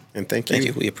everything. And thank you. Thank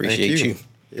you. We appreciate you.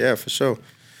 Yeah, for sure.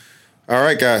 All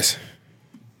right, guys.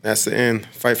 That's the end.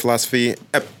 Fight Philosophy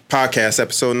podcast,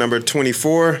 episode number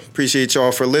 24. Appreciate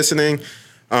y'all for listening.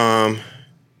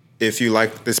 If you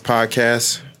like this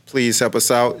podcast, please help us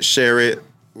out. Share it.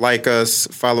 Like us.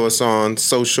 Follow us on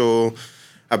social.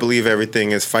 I believe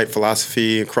everything is Fight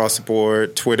Philosophy across the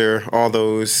board. Twitter, all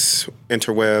those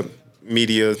interweb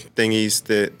media thingies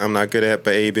that I'm not good at,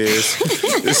 but Abe is.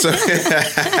 So,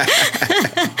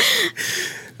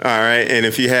 all right. And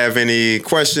if you have any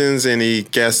questions, any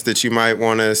guests that you might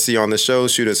want to see on the show,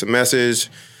 shoot us a message.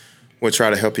 We'll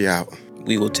try to help you out.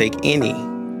 We will take any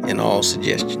and all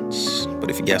suggestions.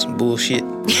 But if you got some bullshit,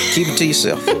 keep it to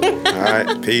yourself. All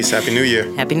right. Peace. Happy New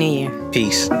Year. Happy New Year.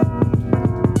 Peace.